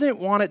doesn't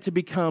want it to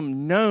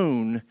become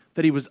known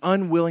that he was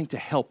unwilling to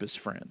help his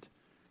friend,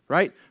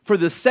 right? For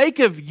the sake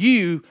of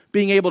you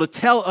being able to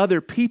tell other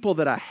people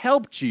that I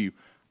helped you,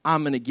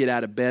 I'm going to get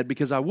out of bed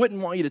because I wouldn't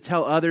want you to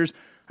tell others,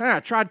 I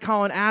tried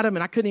calling Adam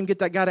and I couldn't even get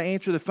that guy to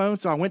answer the phone,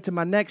 so I went to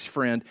my next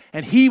friend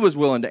and he was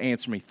willing to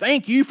answer me.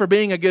 Thank you for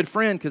being a good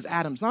friend, because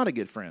Adam's not a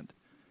good friend,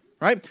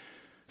 right?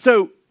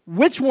 So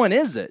which one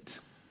is it?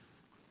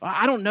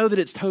 I don't know that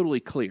it's totally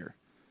clear.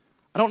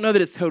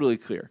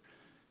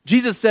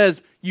 Jesus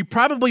says you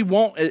probably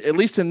won't, at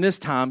least in this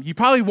time, you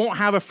probably won't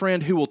have a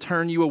friend who will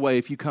turn you away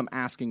if you come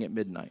asking at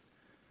midnight.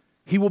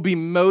 He will be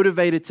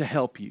motivated to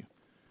help you.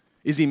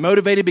 Is he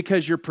motivated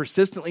because you're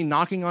persistently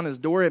knocking on his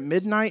door at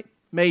midnight?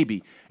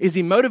 Maybe. Is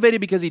he motivated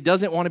because he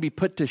doesn't want to be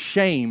put to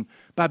shame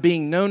by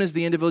being known as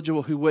the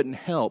individual who wouldn't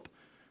help?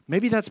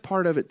 Maybe that's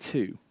part of it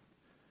too.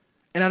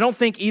 And I don't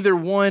think either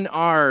one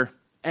are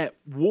at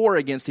war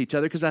against each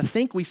other, because I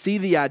think we see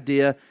the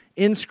idea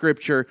in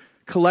Scripture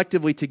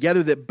collectively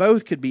together that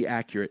both could be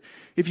accurate.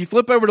 If you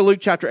flip over to Luke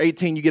chapter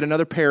 18, you get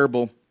another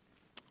parable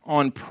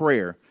on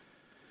prayer.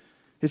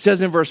 It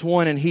says in verse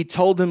 1, and he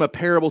told them a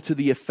parable to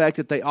the effect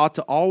that they ought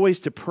to always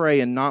to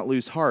pray and not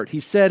lose heart. He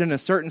said, in a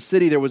certain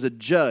city there was a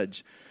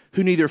judge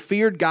who neither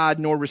feared God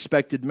nor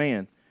respected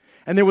man.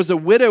 And there was a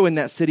widow in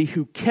that city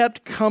who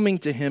kept coming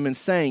to him and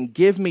saying,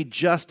 give me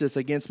justice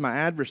against my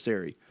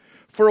adversary.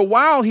 For a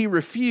while he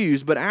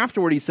refused, but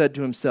afterward he said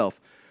to himself,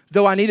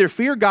 though I neither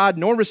fear God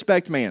nor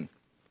respect man,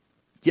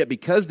 yet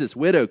because this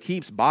widow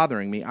keeps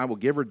bothering me, I will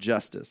give her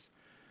justice,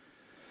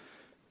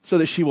 so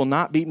that she will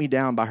not beat me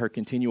down by her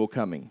continual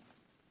coming.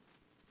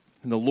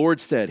 And the Lord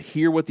said,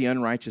 hear what the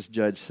unrighteous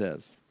judge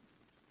says.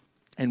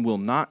 And will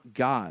not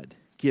God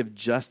give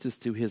justice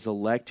to his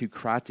elect who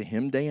cry to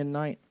him day and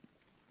night?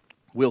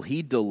 Will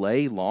he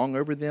delay long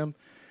over them?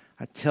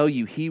 I tell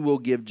you, he will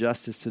give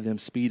justice to them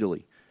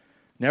speedily.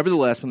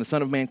 Nevertheless, when the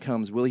Son of Man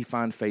comes, will he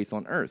find faith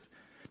on earth?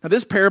 Now,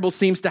 this parable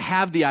seems to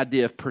have the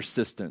idea of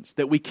persistence,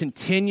 that we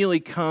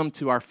continually come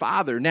to our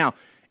Father. Now,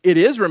 it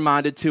is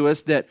reminded to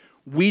us that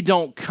we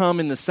don't come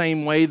in the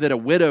same way that a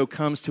widow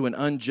comes to an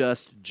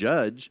unjust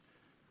judge,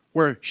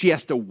 where she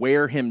has to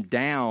wear him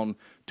down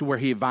to where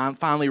he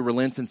finally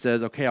relents and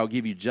says, okay, I'll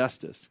give you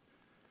justice.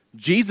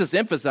 Jesus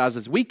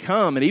emphasizes we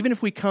come, and even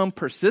if we come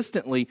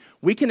persistently,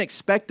 we can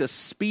expect a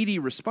speedy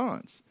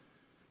response.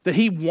 that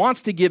he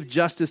wants to give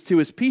justice to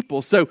his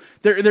people. So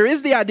there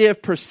is the idea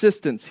of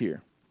persistence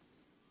here.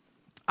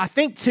 I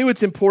think, too,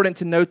 it's important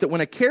to note that when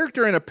a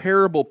character in a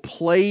parable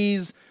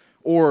plays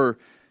or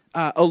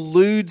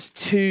alludes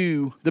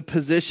to the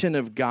position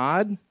of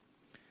God,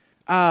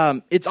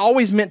 it's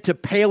always meant to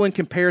pale in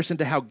comparison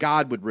to how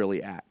God would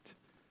really act,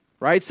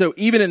 right? So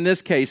even in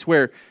this case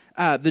where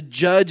the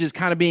judge is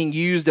kind of being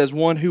used as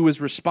one who is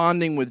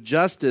responding with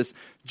justice,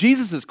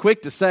 Jesus is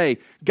quick to say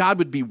God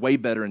would be way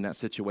better in that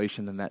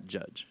situation than that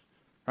judge,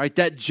 right?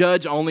 That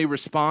judge only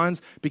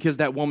responds because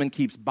that woman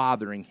keeps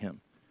bothering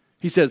him.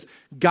 He says,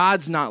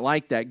 God's not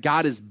like that.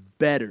 God is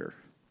better.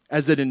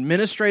 As an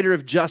administrator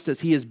of justice,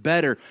 he is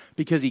better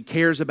because he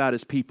cares about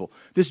his people.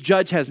 This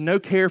judge has no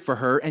care for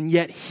her, and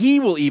yet he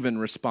will even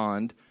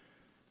respond.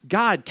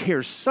 God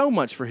cares so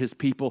much for his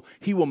people,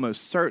 he will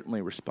most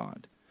certainly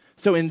respond.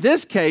 So in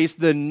this case,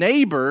 the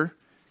neighbor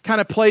kind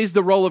of plays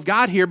the role of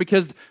God here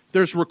because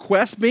there's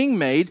requests being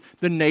made,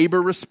 the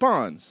neighbor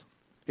responds.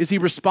 Is he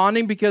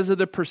responding because of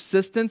the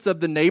persistence of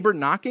the neighbor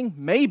knocking?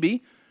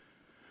 Maybe.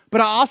 But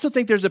I also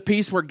think there's a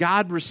piece where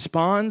God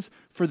responds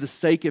for the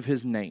sake of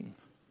his name.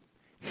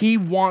 He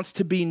wants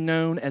to be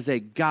known as a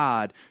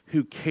God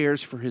who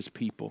cares for his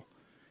people.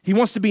 He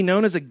wants to be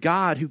known as a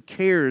God who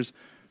cares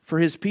for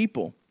his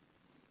people.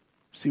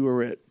 See where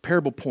we're at.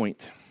 Parable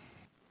point.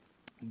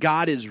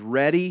 God is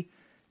ready,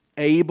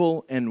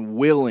 able, and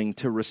willing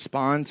to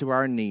respond to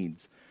our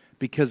needs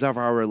because of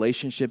our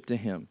relationship to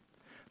him.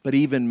 But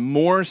even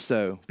more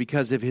so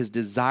because of his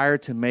desire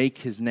to make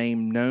his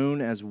name known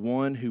as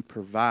one who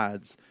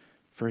provides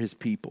for his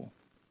people.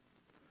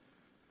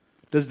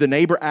 Does the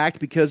neighbor act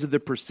because of the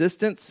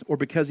persistence or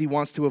because he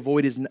wants to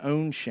avoid his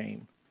own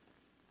shame?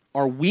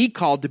 Are we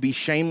called to be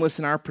shameless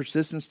in our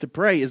persistence to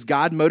pray? Is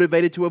God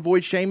motivated to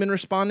avoid shame in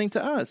responding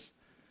to us?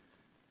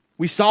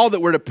 We saw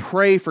that we're to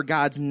pray for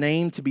God's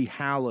name to be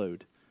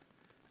hallowed.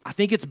 I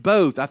think it's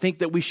both. I think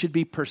that we should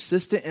be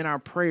persistent in our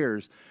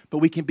prayers, but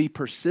we can be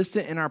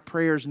persistent in our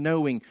prayers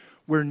knowing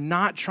we're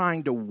not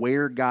trying to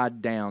wear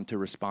God down to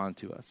respond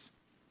to us.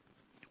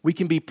 We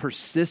can be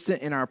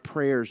persistent in our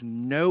prayers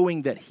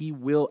knowing that he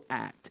will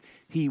act,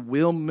 he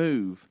will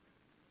move,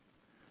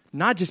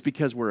 not just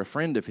because we're a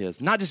friend of his,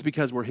 not just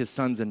because we're his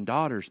sons and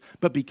daughters,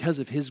 but because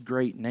of his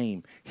great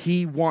name.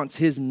 He wants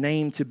his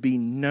name to be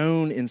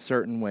known in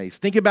certain ways.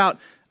 Think about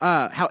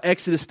how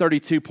Exodus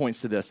 32 points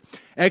to this.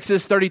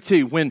 Exodus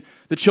 32, when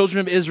the children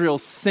of Israel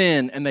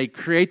sin and they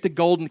create the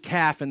golden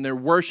calf and they're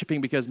worshiping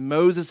because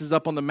Moses is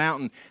up on the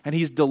mountain and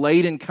he's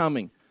delayed in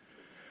coming.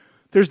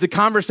 There's the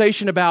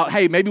conversation about,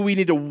 hey, maybe we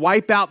need to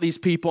wipe out these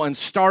people and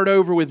start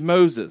over with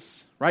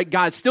Moses, right?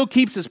 God still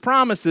keeps his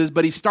promises,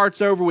 but he starts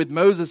over with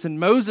Moses. And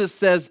Moses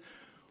says,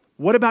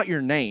 what about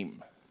your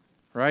name,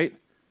 right?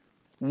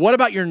 What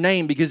about your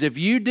name? Because if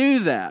you do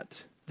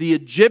that, the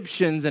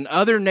Egyptians and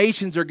other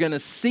nations are going to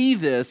see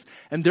this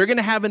and they're going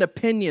to have an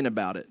opinion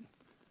about it.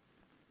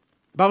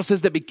 The Bible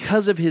says that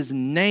because of his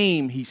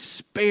name, he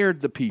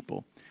spared the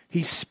people.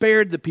 He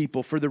spared the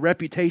people for the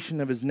reputation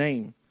of his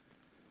name.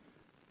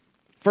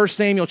 1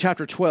 Samuel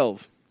chapter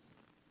 12.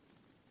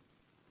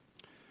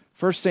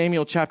 1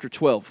 Samuel chapter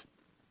 12.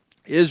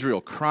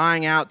 Israel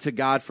crying out to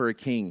God for a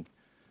king.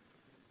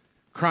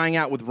 Crying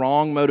out with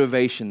wrong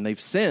motivation. They've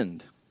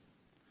sinned.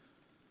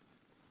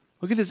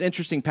 Look at this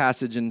interesting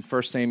passage in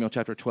 1 Samuel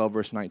chapter 12,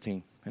 verse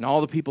 19. And all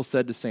the people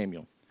said to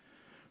Samuel,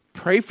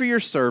 pray for your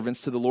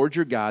servants to the Lord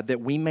your God that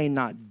we may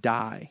not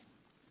die.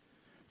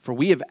 For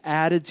we have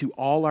added to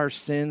all our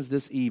sins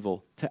this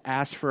evil to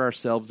ask for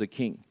ourselves a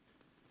king.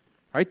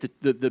 Right?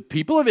 The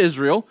people of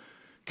Israel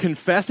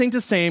confessing to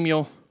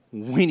Samuel,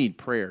 we need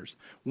prayers.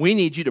 We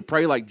need you to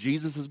pray like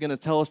Jesus is going to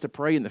tell us to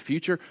pray in the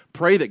future.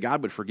 Pray that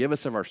God would forgive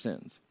us of our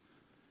sins.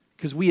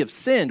 Because we have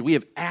sinned. We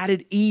have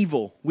added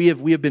evil. We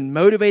have been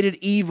motivated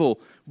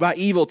by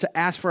evil to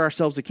ask for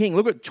ourselves a king.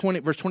 Look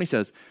what verse 20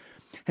 says.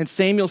 And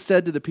Samuel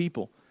said to the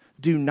people,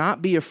 do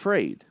not be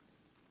afraid.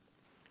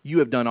 You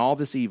have done all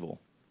this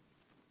evil.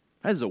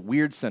 That is a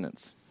weird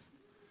sentence.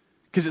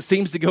 Because it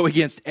seems to go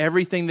against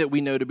everything that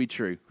we know to be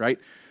true, right?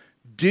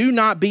 Do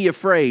not be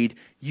afraid,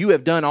 you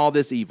have done all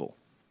this evil,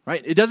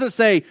 right? It doesn't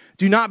say,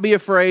 do not be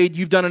afraid,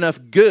 you've done enough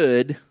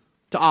good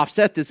to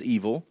offset this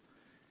evil.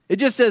 It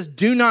just says,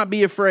 do not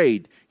be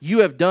afraid, you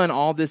have done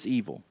all this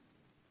evil.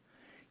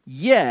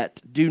 Yet,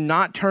 do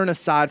not turn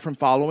aside from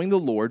following the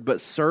Lord,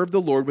 but serve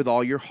the Lord with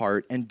all your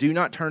heart, and do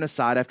not turn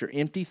aside after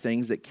empty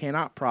things that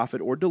cannot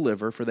profit or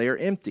deliver, for they are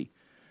empty.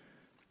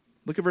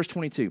 Look at verse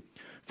 22.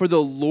 For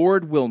the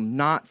Lord will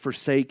not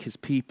forsake his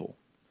people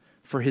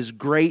for his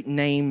great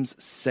name's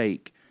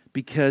sake,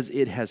 because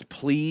it has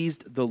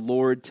pleased the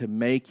Lord to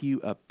make you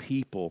a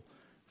people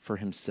for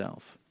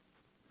himself.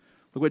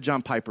 Look what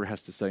John Piper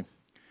has to say.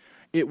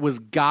 It was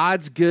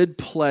God's good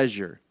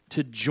pleasure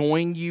to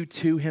join you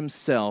to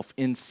himself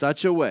in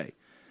such a way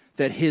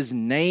that his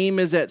name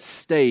is at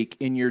stake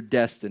in your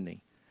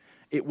destiny.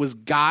 It was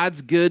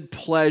God's good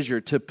pleasure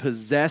to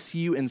possess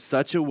you in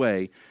such a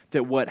way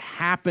that what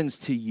happens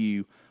to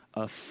you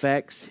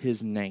affects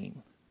his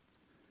name.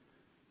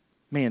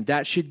 Man,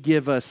 that should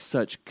give us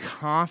such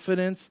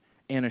confidence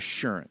and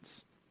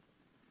assurance.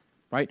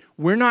 Right?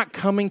 We're not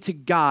coming to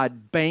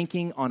God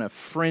banking on a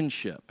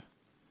friendship.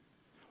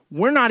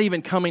 We're not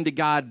even coming to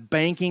God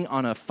banking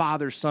on a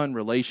father-son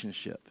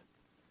relationship.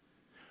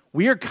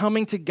 We are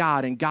coming to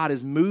God, and God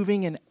is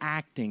moving and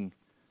acting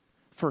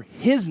for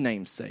His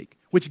name's sake,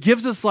 which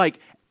gives us like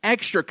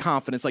extra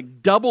confidence,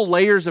 like double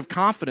layers of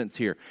confidence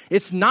here.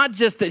 It's not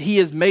just that He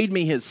has made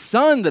me His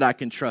son that I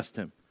can trust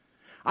Him.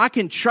 I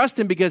can trust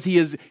Him because He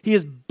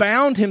has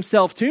bound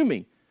Himself to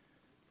me,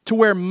 to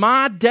where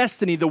my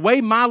destiny, the way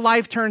my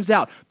life turns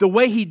out, the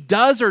way He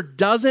does or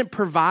doesn't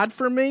provide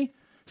for me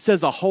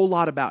says a whole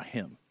lot about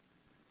Him.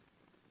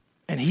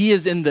 And He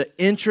is in the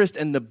interest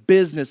and the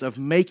business of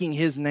making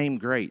His name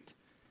great.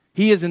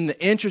 He is in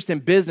the interest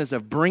and business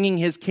of bringing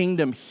His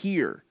kingdom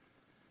here.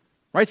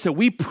 Right? So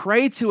we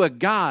pray to a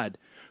God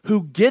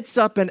who gets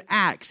up and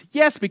acts.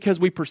 Yes, because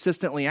we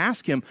persistently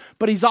ask Him,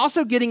 but He's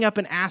also getting up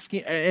and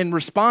asking and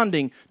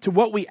responding to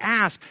what we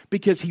ask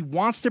because He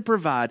wants to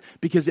provide,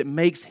 because it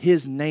makes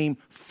His name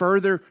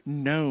further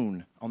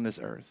known on this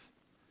earth.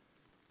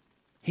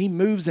 He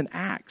moves and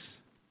acts.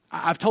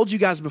 I've told you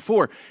guys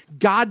before,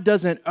 God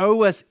doesn't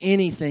owe us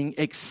anything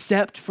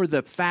except for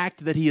the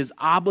fact that He has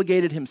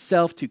obligated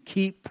Himself to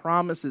keep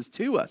promises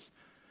to us.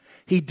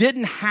 He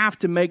didn't have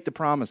to make the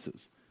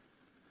promises,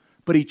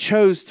 but He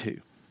chose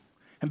to.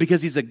 And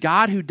because He's a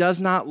God who does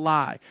not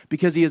lie,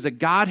 because He is a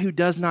God who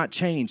does not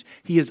change,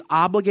 He has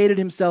obligated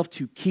Himself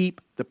to keep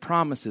the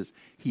promises.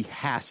 He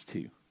has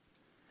to.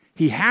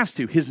 He has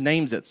to. His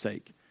name's at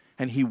stake.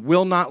 And He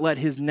will not let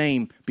His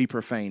name be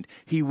profaned.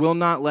 He will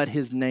not let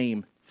His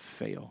name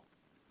fail.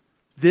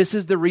 This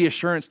is the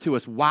reassurance to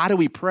us. Why do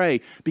we pray?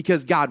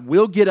 Because God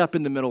will get up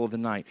in the middle of the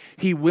night.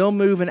 He will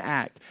move and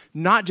act,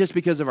 not just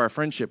because of our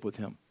friendship with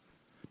Him,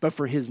 but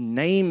for His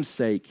name's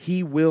sake,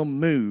 He will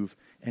move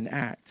and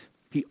act.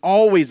 He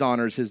always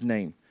honors His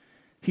name.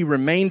 He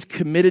remains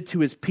committed to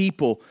His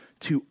people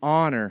to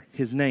honor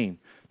His name.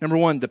 Number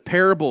one, the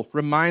parable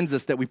reminds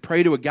us that we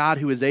pray to a God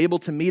who is able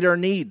to meet our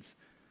needs.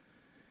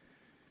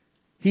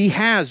 He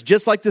has,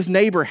 just like this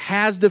neighbor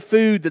has the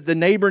food that the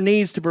neighbor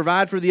needs to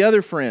provide for the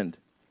other friend.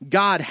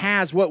 God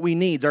has what we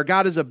need. Our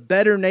God is a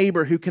better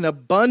neighbor who can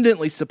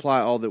abundantly supply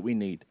all that we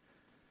need.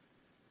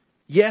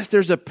 Yes,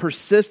 there's a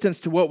persistence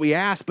to what we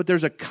ask, but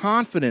there's a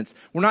confidence.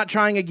 We're not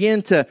trying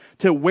again to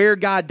wear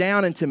God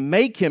down and to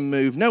make Him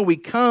move. No, we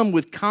come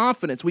with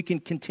confidence. We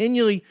can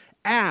continually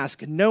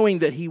ask knowing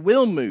that He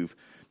will move.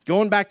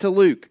 Going back to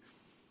Luke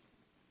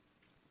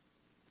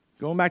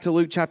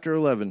chapter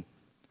 11.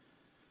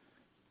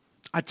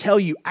 I tell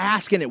you,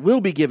 ask and it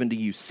will be given to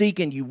you. Seek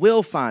and you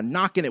will find.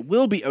 Knock and it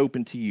will be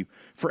open to you.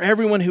 For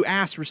everyone who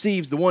asks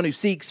receives. The one who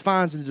seeks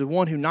finds. And to the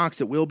one who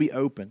knocks it will be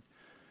open.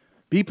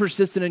 Be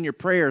persistent in your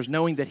prayers,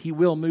 knowing that He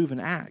will move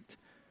and act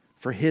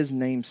for His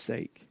name's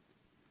sake.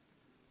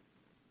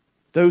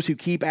 Those who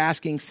keep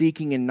asking,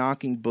 seeking, and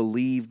knocking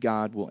believe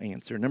God will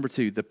answer. Number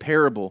two, the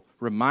parable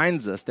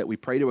reminds us that we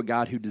pray to a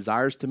God who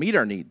desires to meet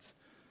our needs.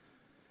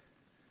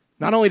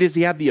 Not only does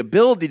He have the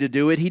ability to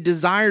do it, He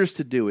desires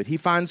to do it. He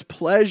finds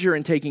pleasure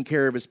in taking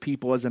care of His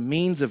people as a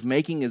means of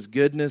making His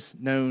goodness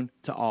known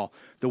to all.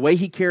 The way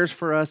He cares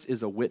for us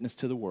is a witness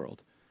to the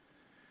world.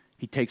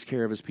 He takes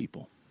care of His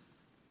people.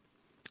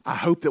 I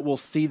hope that we'll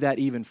see that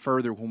even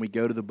further when we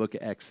go to the book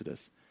of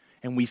Exodus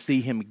and we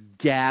see Him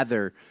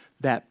gather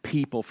that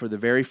people for the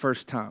very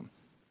first time.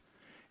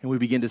 And we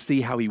begin to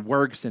see how He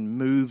works and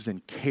moves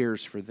and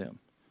cares for them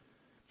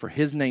for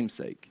His name's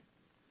sake.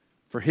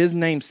 For His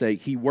name's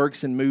sake, He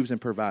works and moves and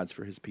provides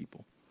for His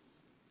people.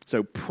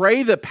 So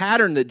pray the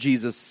pattern that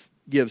Jesus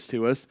gives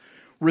to us.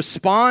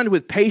 Respond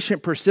with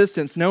patient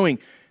persistence, knowing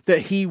that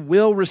He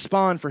will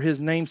respond for His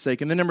name's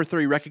sake. And then number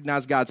three,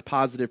 recognize God's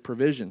positive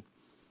provision.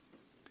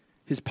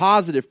 His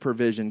positive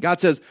provision. God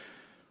says,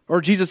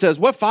 or Jesus says,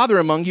 what father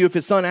among you, if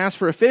his son asks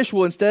for a fish,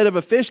 will instead of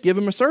a fish give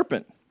him a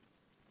serpent?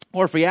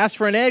 Or if he asks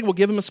for an egg, we'll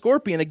give him a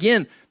scorpion.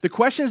 Again, the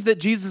questions that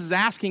Jesus is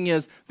asking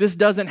is, this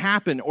doesn't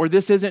happen, or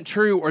this isn't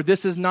true, or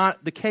this is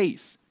not the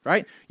case,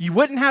 right? You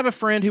wouldn't have a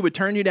friend who would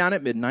turn you down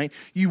at midnight.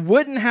 You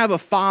wouldn't have a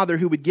father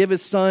who would give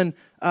his son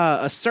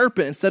a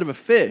serpent instead of a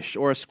fish,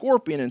 or a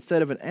scorpion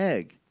instead of an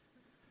egg.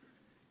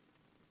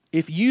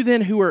 If you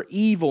then who are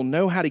evil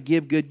know how to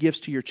give good gifts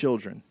to your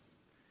children,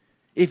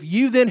 if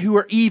you then who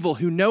are evil,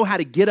 who know how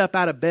to get up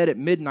out of bed at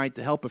midnight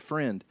to help a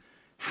friend,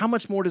 how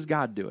much more does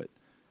God do it?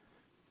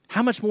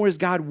 How much more is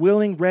God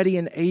willing, ready,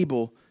 and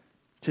able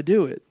to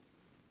do it?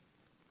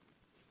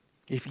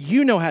 If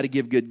you know how to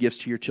give good gifts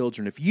to your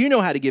children, if you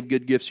know how to give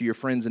good gifts to your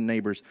friends and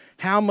neighbors,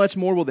 how much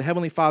more will the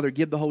Heavenly Father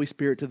give the Holy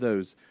Spirit to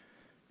those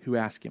who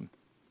ask Him?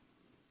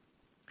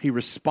 He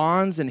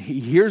responds and He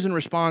hears and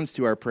responds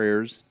to our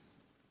prayers.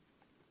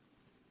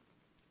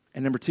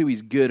 And number two,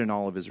 He's good in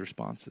all of His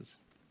responses.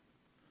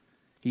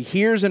 He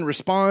hears and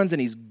responds,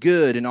 and He's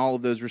good in all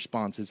of those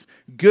responses.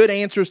 Good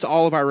answers to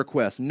all of our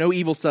requests. No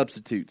evil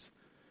substitutes.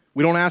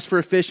 We don't ask for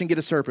a fish and get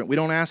a serpent. We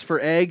don't ask for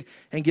egg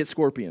and get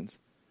scorpions.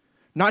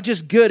 Not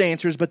just good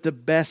answers, but the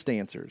best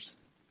answers.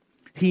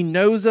 He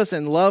knows us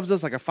and loves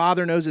us like a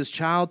father knows his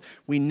child.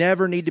 We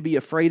never need to be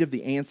afraid of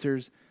the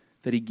answers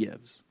that He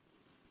gives.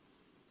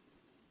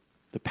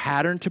 the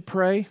pattern to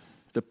pray,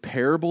 the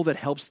parable that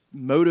helps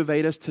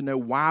motivate us to know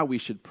why we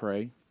should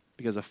pray,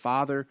 because a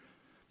father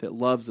that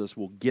loves us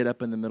will get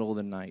up in the middle of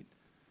the night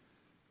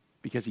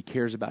because he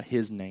cares about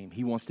his name.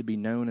 He wants to be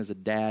known as a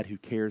dad who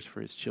cares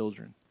for his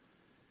children.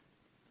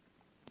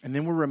 And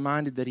then we're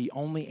reminded that he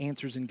only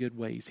answers in good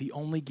ways. He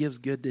only gives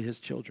good to his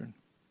children.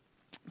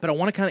 But I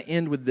want to kind of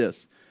end with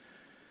this.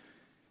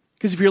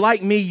 Because if you're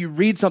like me, you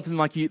read something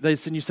like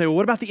this and you say, well,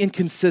 what about the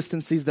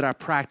inconsistencies that I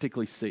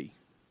practically see?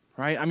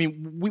 Right? I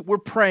mean, we're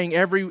praying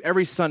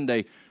every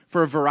Sunday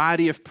for a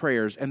variety of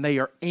prayers, and they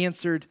are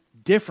answered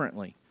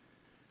differently.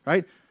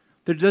 Right?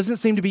 There doesn't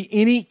seem to be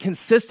any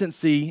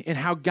consistency in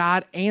how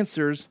God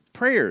answers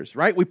prayers.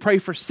 Right? We pray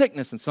for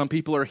sickness, and some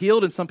people are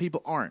healed and some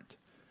people aren't.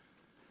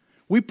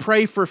 We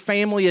pray for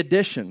family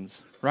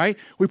additions, right?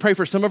 We pray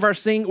for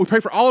we pray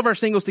for all of our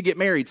singles to get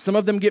married. Some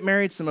of them get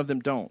married, some of them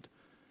don't.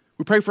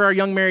 We pray for our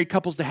young married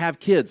couples to have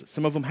kids.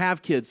 Some of them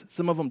have kids,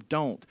 some of them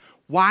don't.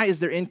 Why is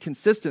there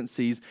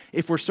inconsistencies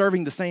if we're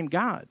serving the same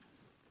God,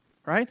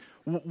 right?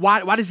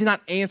 Why does he not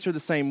answer the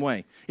same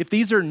way? If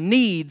these are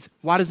needs,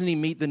 why doesn't he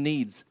meet the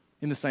needs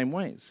in the same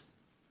ways?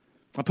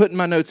 I put in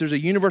my notes, there's a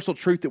universal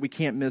truth that we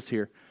can't miss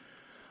here.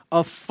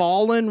 A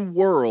fallen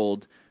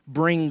world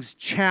brings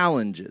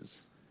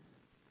challenges.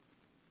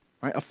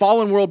 Right? A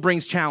fallen world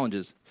brings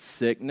challenges.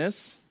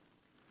 Sickness,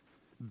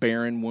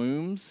 barren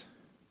wombs,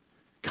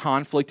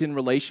 conflict in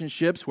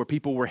relationships where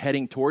people were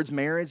heading towards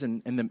marriage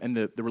and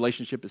the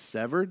relationship is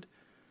severed.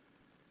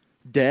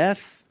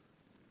 Death.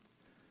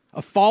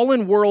 A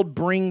fallen world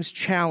brings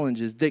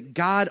challenges that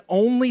God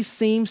only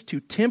seems to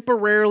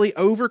temporarily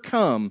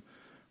overcome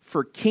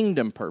for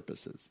kingdom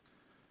purposes.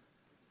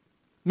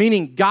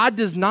 Meaning, God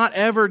does not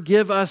ever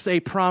give us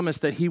a promise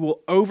that he will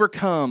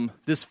overcome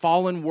this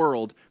fallen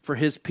world for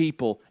his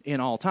people in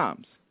all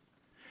times.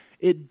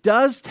 It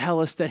does tell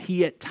us that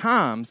he at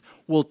times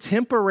will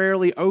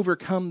temporarily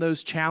overcome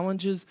those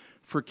challenges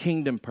for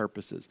kingdom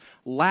purposes.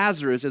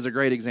 Lazarus is a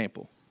great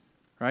example,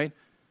 right?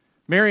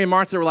 Mary and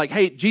Martha were like,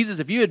 hey, Jesus,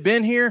 if you had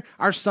been here,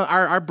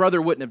 our brother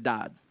wouldn't have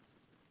died.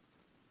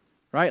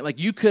 Right? Like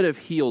you could have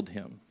healed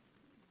him.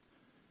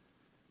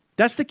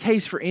 That's the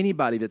case for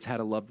anybody that's had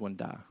a loved one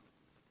die.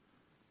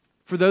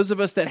 For those of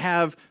us that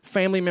have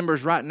family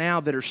members right now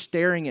that are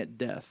staring at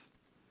death,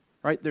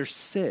 right? They're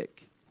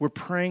sick. We're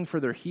praying for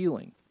their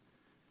healing.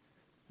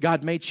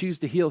 God may choose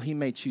to heal. He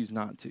may choose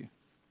not to.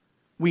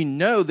 We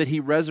know that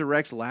he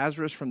resurrects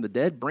Lazarus from the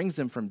dead, brings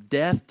them from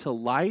death to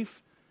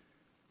life,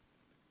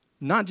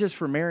 not just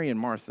for Mary and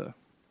Martha,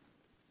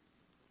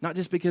 not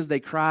just because they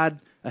cried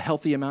a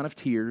healthy amount of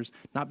tears,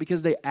 not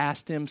because they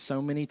asked him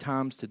so many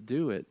times to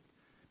do it.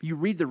 You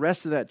read the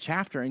rest of that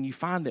chapter and you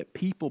find that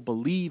people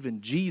believe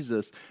in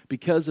Jesus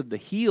because of the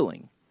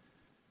healing.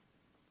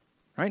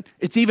 Right?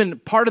 It's even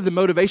part of the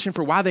motivation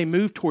for why they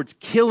move towards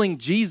killing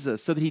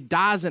Jesus so that he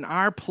dies in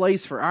our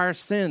place for our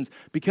sins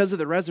because of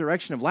the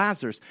resurrection of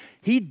Lazarus.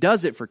 He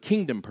does it for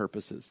kingdom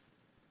purposes.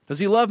 Does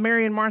he love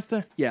Mary and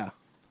Martha? Yeah.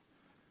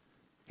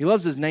 He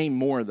loves his name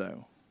more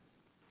though.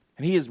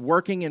 And he is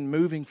working and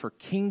moving for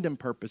kingdom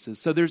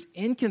purposes. So there's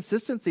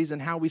inconsistencies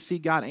in how we see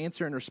God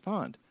answer and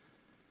respond.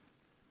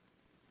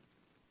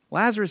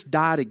 Lazarus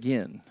died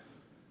again.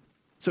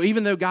 So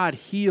even though God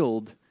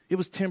healed, it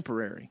was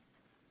temporary.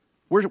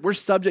 We're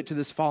subject to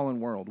this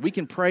fallen world. We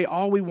can pray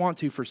all we want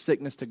to for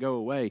sickness to go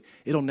away.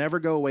 It'll never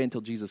go away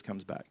until Jesus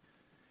comes back.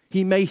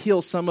 He may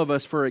heal some of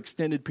us for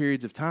extended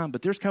periods of time,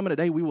 but there's coming a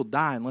day we will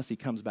die unless he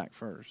comes back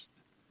first.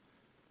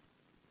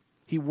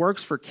 He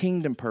works for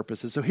kingdom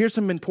purposes. So here's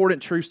some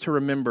important truths to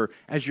remember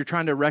as you're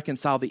trying to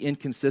reconcile the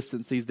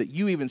inconsistencies that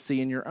you even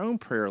see in your own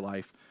prayer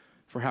life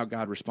for how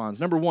God responds.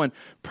 Number one,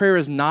 prayer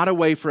is not a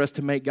way for us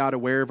to make God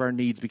aware of our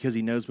needs because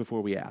he knows before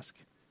we ask.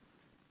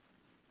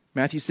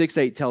 Matthew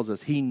 6:8 tells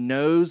us he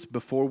knows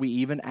before we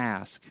even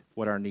ask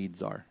what our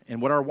needs are and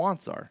what our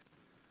wants are.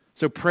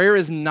 So prayer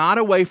is not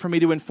a way for me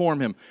to inform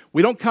him.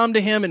 We don't come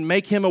to him and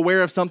make him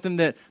aware of something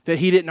that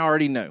he didn't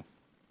already know.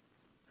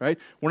 Right?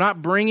 We're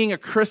not bringing a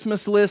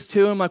Christmas list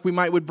to him like we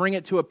would bring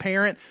it to a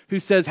parent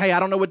who says, hey, I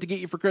don't know what to get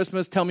you for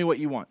Christmas. Tell me what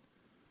you want.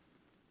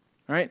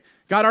 Right?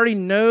 God already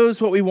knows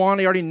what we want.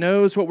 He already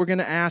knows what we're going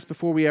to ask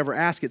before we ever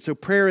ask it. So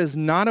prayer is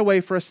not a way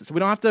for us. So we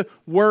don't have to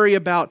worry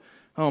about,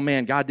 oh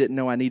man, God didn't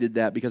know I needed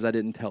that because I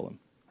didn't tell him.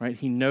 Right?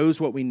 He knows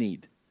what we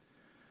need.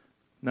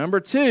 Number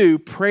two,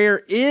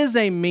 prayer is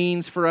a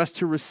means for us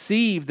to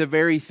receive the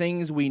very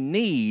things we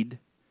need.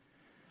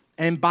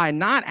 And by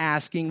not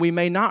asking, we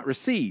may not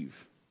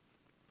receive.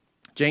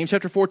 James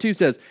chapter 4:2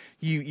 says,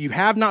 you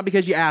have not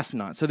because you ask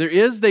not. So there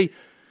is the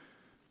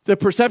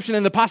perception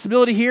and the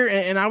possibility here,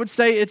 and I would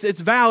say it's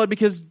valid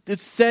because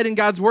it's said in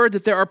God's word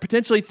that there are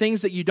potentially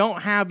things that you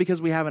don't have because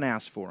we haven't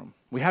asked for them.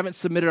 We haven't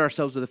submitted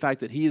ourselves to the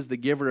fact that he is the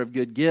giver of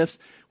good gifts.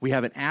 We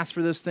haven't asked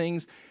for those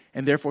things,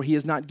 and therefore he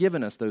has not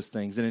given us those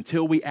things. And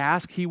until we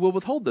ask, he will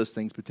withhold those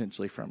things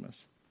potentially from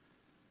us.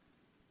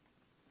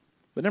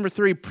 But number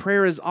three,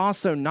 prayer is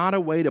also not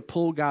a way to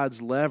pull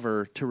God's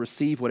lever to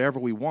receive whatever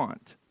we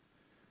want,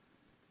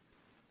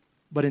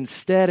 but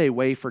instead a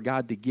way for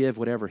God to give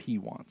whatever he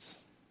wants.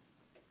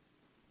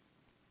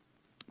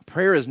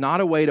 Prayer is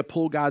not a way to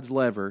pull God's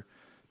lever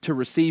to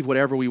receive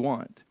whatever we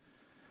want,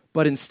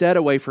 but instead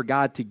a way for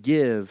God to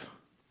give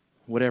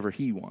whatever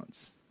He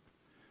wants.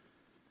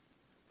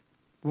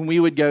 When we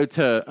would go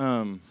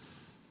to,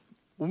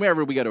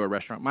 whenever we go to a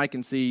restaurant, Mike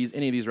and C's,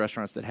 any of these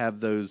restaurants that have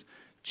those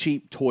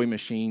cheap toy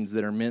machines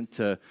that are meant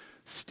to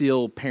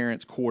steal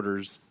parents'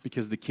 quarters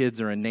because the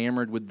kids are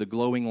enamored with the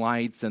glowing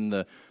lights and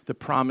the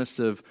promise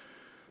of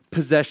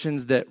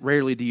possessions that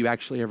rarely do you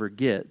actually ever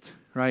get,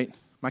 right?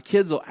 My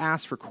kids will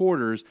ask for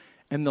quarters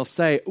and they'll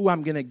say, "Oh,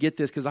 I'm going to get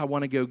this because I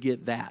want to go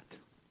get that."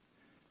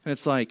 And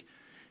it's like,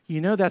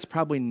 that's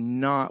probably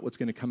not what's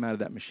going to come out of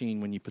that machine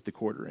when you put the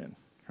quarter in,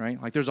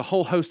 right? Like there's a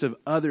whole host of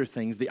other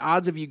things. The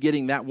odds of you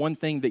getting that one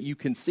thing that you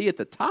can see at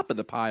the top of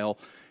the pile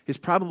is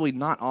probably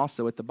not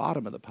also at the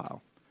bottom of the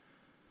pile.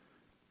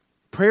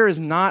 Prayer is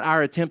not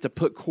our attempt to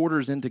put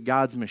quarters into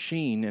God's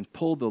machine and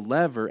pull the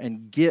lever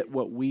and get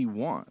what we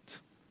want.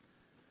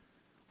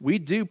 We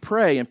do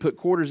pray and put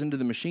quarters into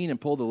the machine and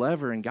pull the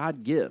lever, and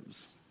God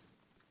gives.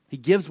 He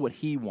gives what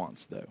He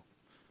wants, though.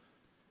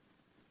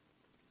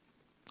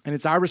 And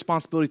it's our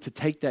responsibility to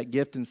take that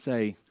gift and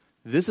say,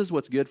 this is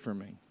what's good for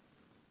me.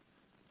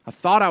 I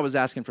thought I was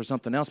asking for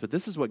something else, but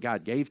this is what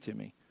God gave to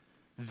me.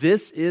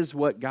 This is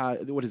what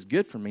is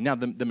good for me. Now,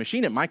 the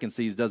machine at Mike and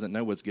C's doesn't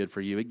know what's good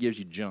for you. It gives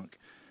you junk.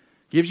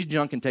 It gives you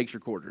junk and takes your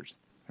quarters,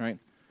 right?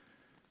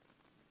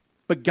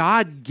 But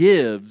God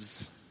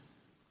gives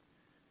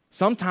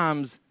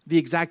sometimes the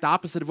exact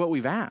opposite of what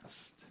we've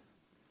asked.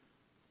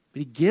 But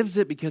He gives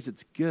it because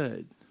it's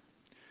good.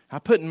 I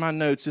put in my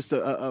notes just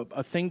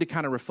a thing to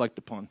kind of reflect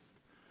upon.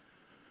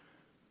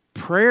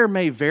 Prayer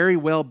may very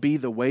well be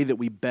the way that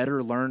we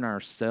better learn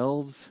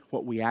ourselves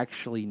what we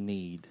actually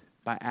need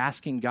by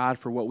asking God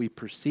for what we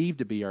perceive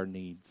to be our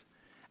needs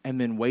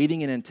and then waiting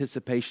in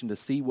anticipation to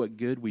see what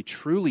good we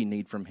truly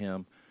need from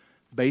Him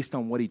based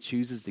on what He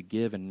chooses to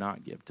give and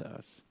not give to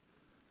us.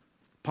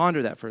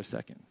 Ponder that for a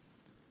second.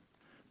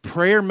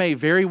 Prayer may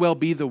very well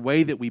be the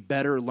way that we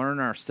better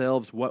learn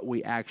ourselves what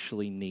we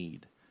actually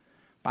need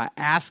by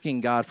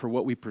asking God for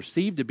what we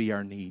perceive to be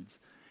our needs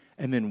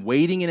and then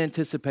waiting in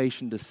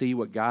anticipation to see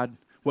what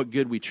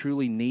good we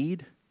truly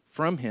need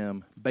from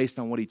Him based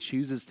on what He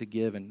chooses to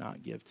give and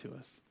not give to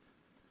us.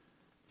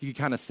 You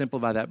can kind of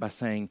simplify that by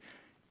saying,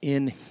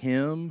 in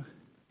Him,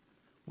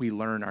 we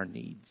learn our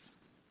needs.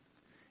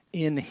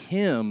 In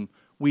Him,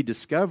 we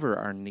discover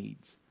our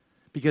needs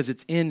because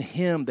it's in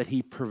Him that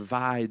He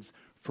provides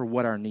for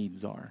what our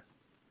needs are.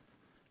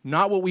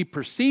 Not what we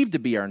perceive to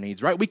be our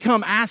needs, right? We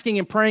come asking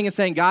and praying and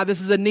saying, God, this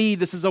is a need,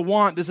 this is a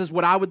want, this is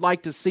what I would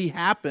like to see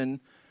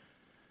happen.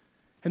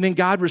 And then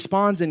God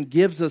responds and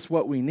gives us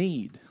what we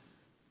need.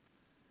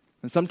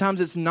 And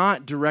sometimes it's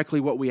not directly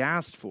what we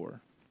asked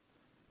for.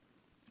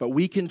 But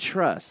we can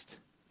trust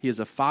He is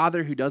a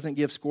Father who doesn't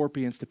give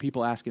scorpions to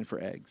people asking for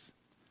eggs.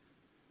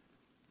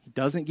 He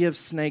doesn't give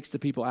snakes to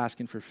people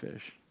asking for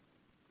fish.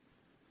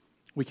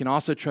 We can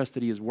also trust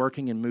that He is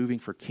working and moving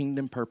for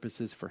kingdom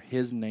purposes for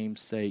His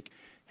name's sake,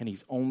 and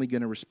He's only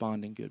going to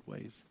respond in good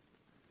ways.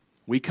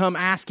 We come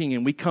asking,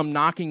 and we come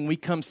knocking, and we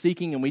come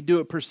seeking, and we do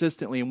it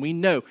persistently, and we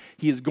know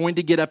He is going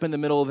to get up in the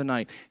middle of the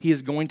night. He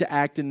is going to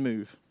act and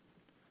move.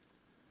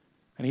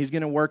 And He's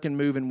going to work and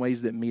move in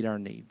ways that meet our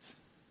needs.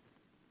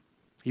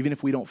 Even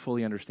if we don't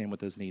fully understand what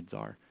those needs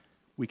are,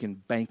 we can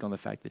bank on the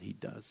fact that He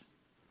does.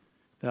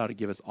 That ought to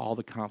give us all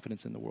the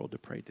confidence in the world to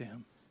pray to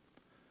Him.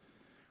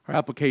 Our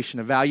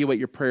application, evaluate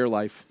your prayer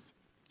life.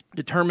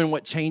 Determine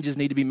what changes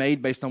need to be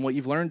made based on what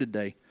you've learned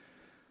today.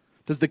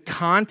 Does the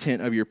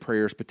content of your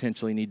prayers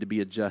potentially need to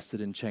be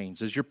adjusted and changed?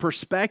 Does your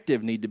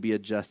perspective need to be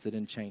adjusted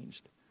and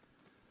changed?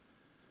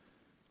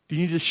 Do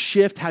you need to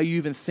shift how you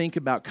even think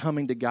about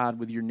coming to God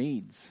with your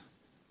needs?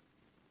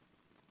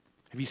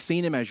 Have you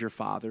seen Him as your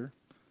Father?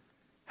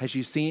 Have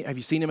you seen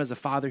Him as a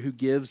Father who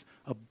gives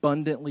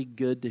abundantly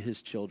good to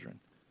His children?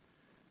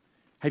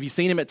 Have you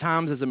seen Him at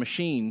times as a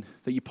machine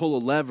that you pull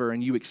a lever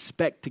and you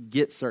expect to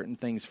get certain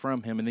things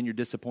from Him and then you're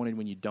disappointed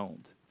when you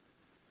don't?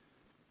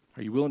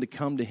 Are you willing to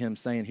come to Him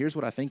saying, here's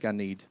what I think I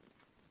need,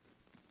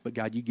 but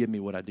God, you give me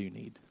what I do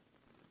need?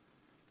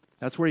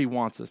 That's where He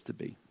wants us to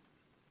be.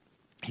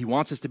 He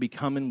wants us to be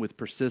coming with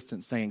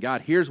persistence saying,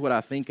 God, here's what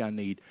I think I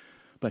need,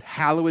 but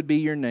hallowed be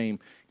your name,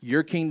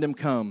 your kingdom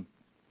come.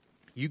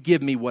 You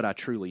give me what I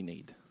truly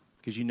need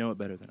because you know it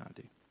better than I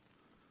do.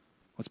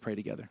 Let's pray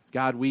together.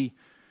 God, we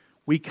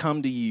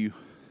come to you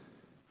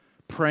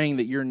praying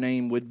that your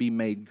name would be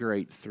made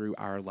great through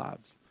our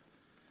lives,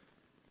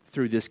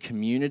 through this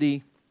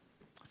community,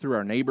 through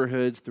our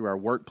neighborhoods, through our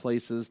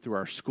workplaces, through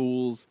our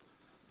schools.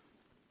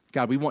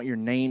 God, we want your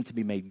name to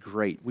be made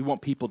great. We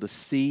want people to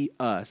see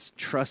us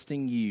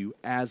trusting you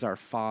as our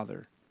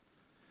Father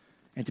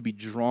and to be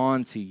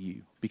drawn to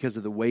you because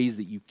of the ways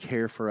that you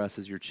care for us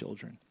as your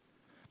children.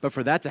 But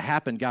for that to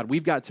happen, God,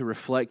 we've got to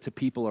reflect to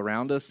people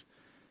around us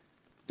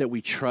that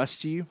we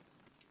trust you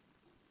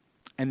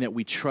and that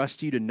we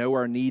trust you to know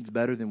our needs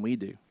better than we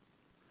do.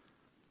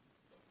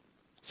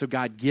 So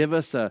God, give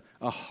us a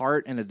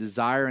heart and a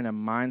desire and a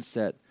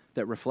mindset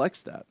that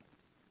reflects that.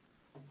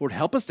 Lord,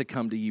 help us to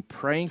come to you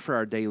praying for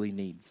our daily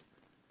needs.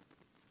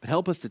 But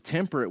help us to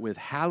temper it with,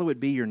 hallowed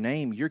be your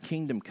name, your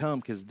kingdom come,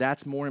 because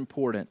that's more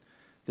important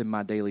than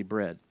my daily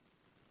bread.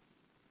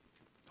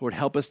 Lord,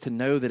 help us to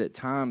know that at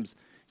times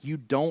you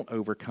don't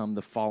overcome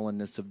the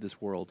fallenness of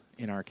this world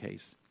in our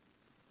case.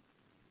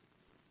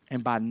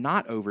 And by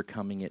not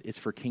overcoming it, it's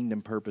for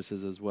kingdom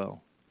purposes as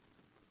well.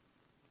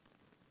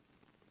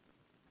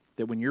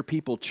 That when your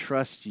people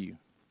trust you,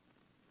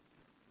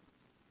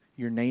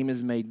 your name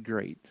is made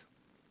great.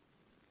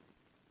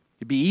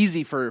 It'd be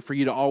easy for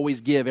you to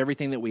always give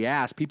everything that we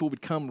ask. People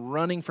would come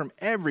running from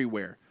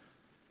everywhere.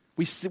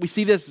 We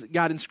see this,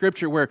 God, in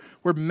Scripture where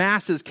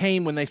masses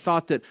came when they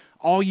thought that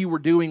all you were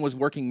doing was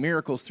working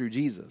miracles through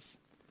Jesus.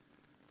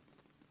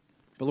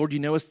 But Lord, we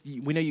know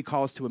you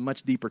call us to a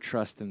much deeper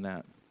trust than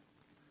that.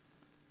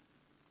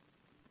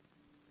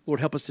 Lord,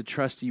 help us to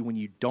trust you when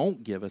you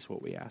don't give us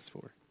what we ask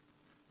for.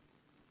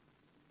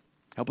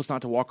 Help us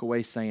not to walk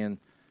away saying,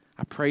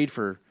 I prayed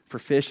for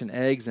fish and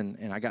eggs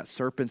and I got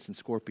serpents and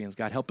scorpions.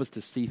 God, help us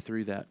to see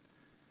through that.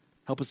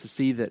 Help us to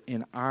see that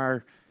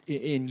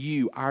in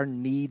you, our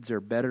needs are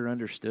better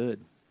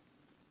understood.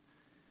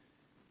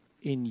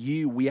 In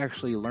you, we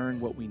actually learn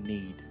what we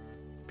need,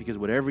 because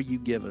whatever you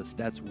give us,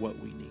 that's what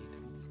we need.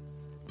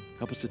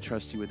 Help us to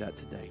trust you with that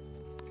today.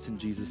 It's in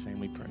Jesus' name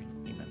we pray.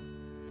 Amen.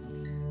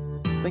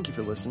 Thank you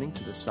for listening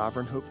to the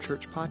Sovereign Hope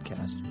Church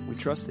podcast. We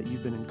trust that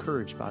you've been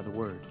encouraged by the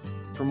word.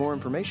 For more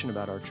information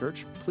about our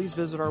church, please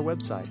visit our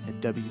website at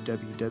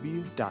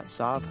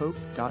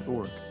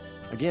www.sovhope.org.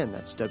 Again,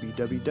 that's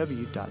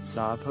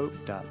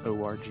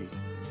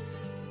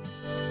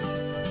www.sovhope.org.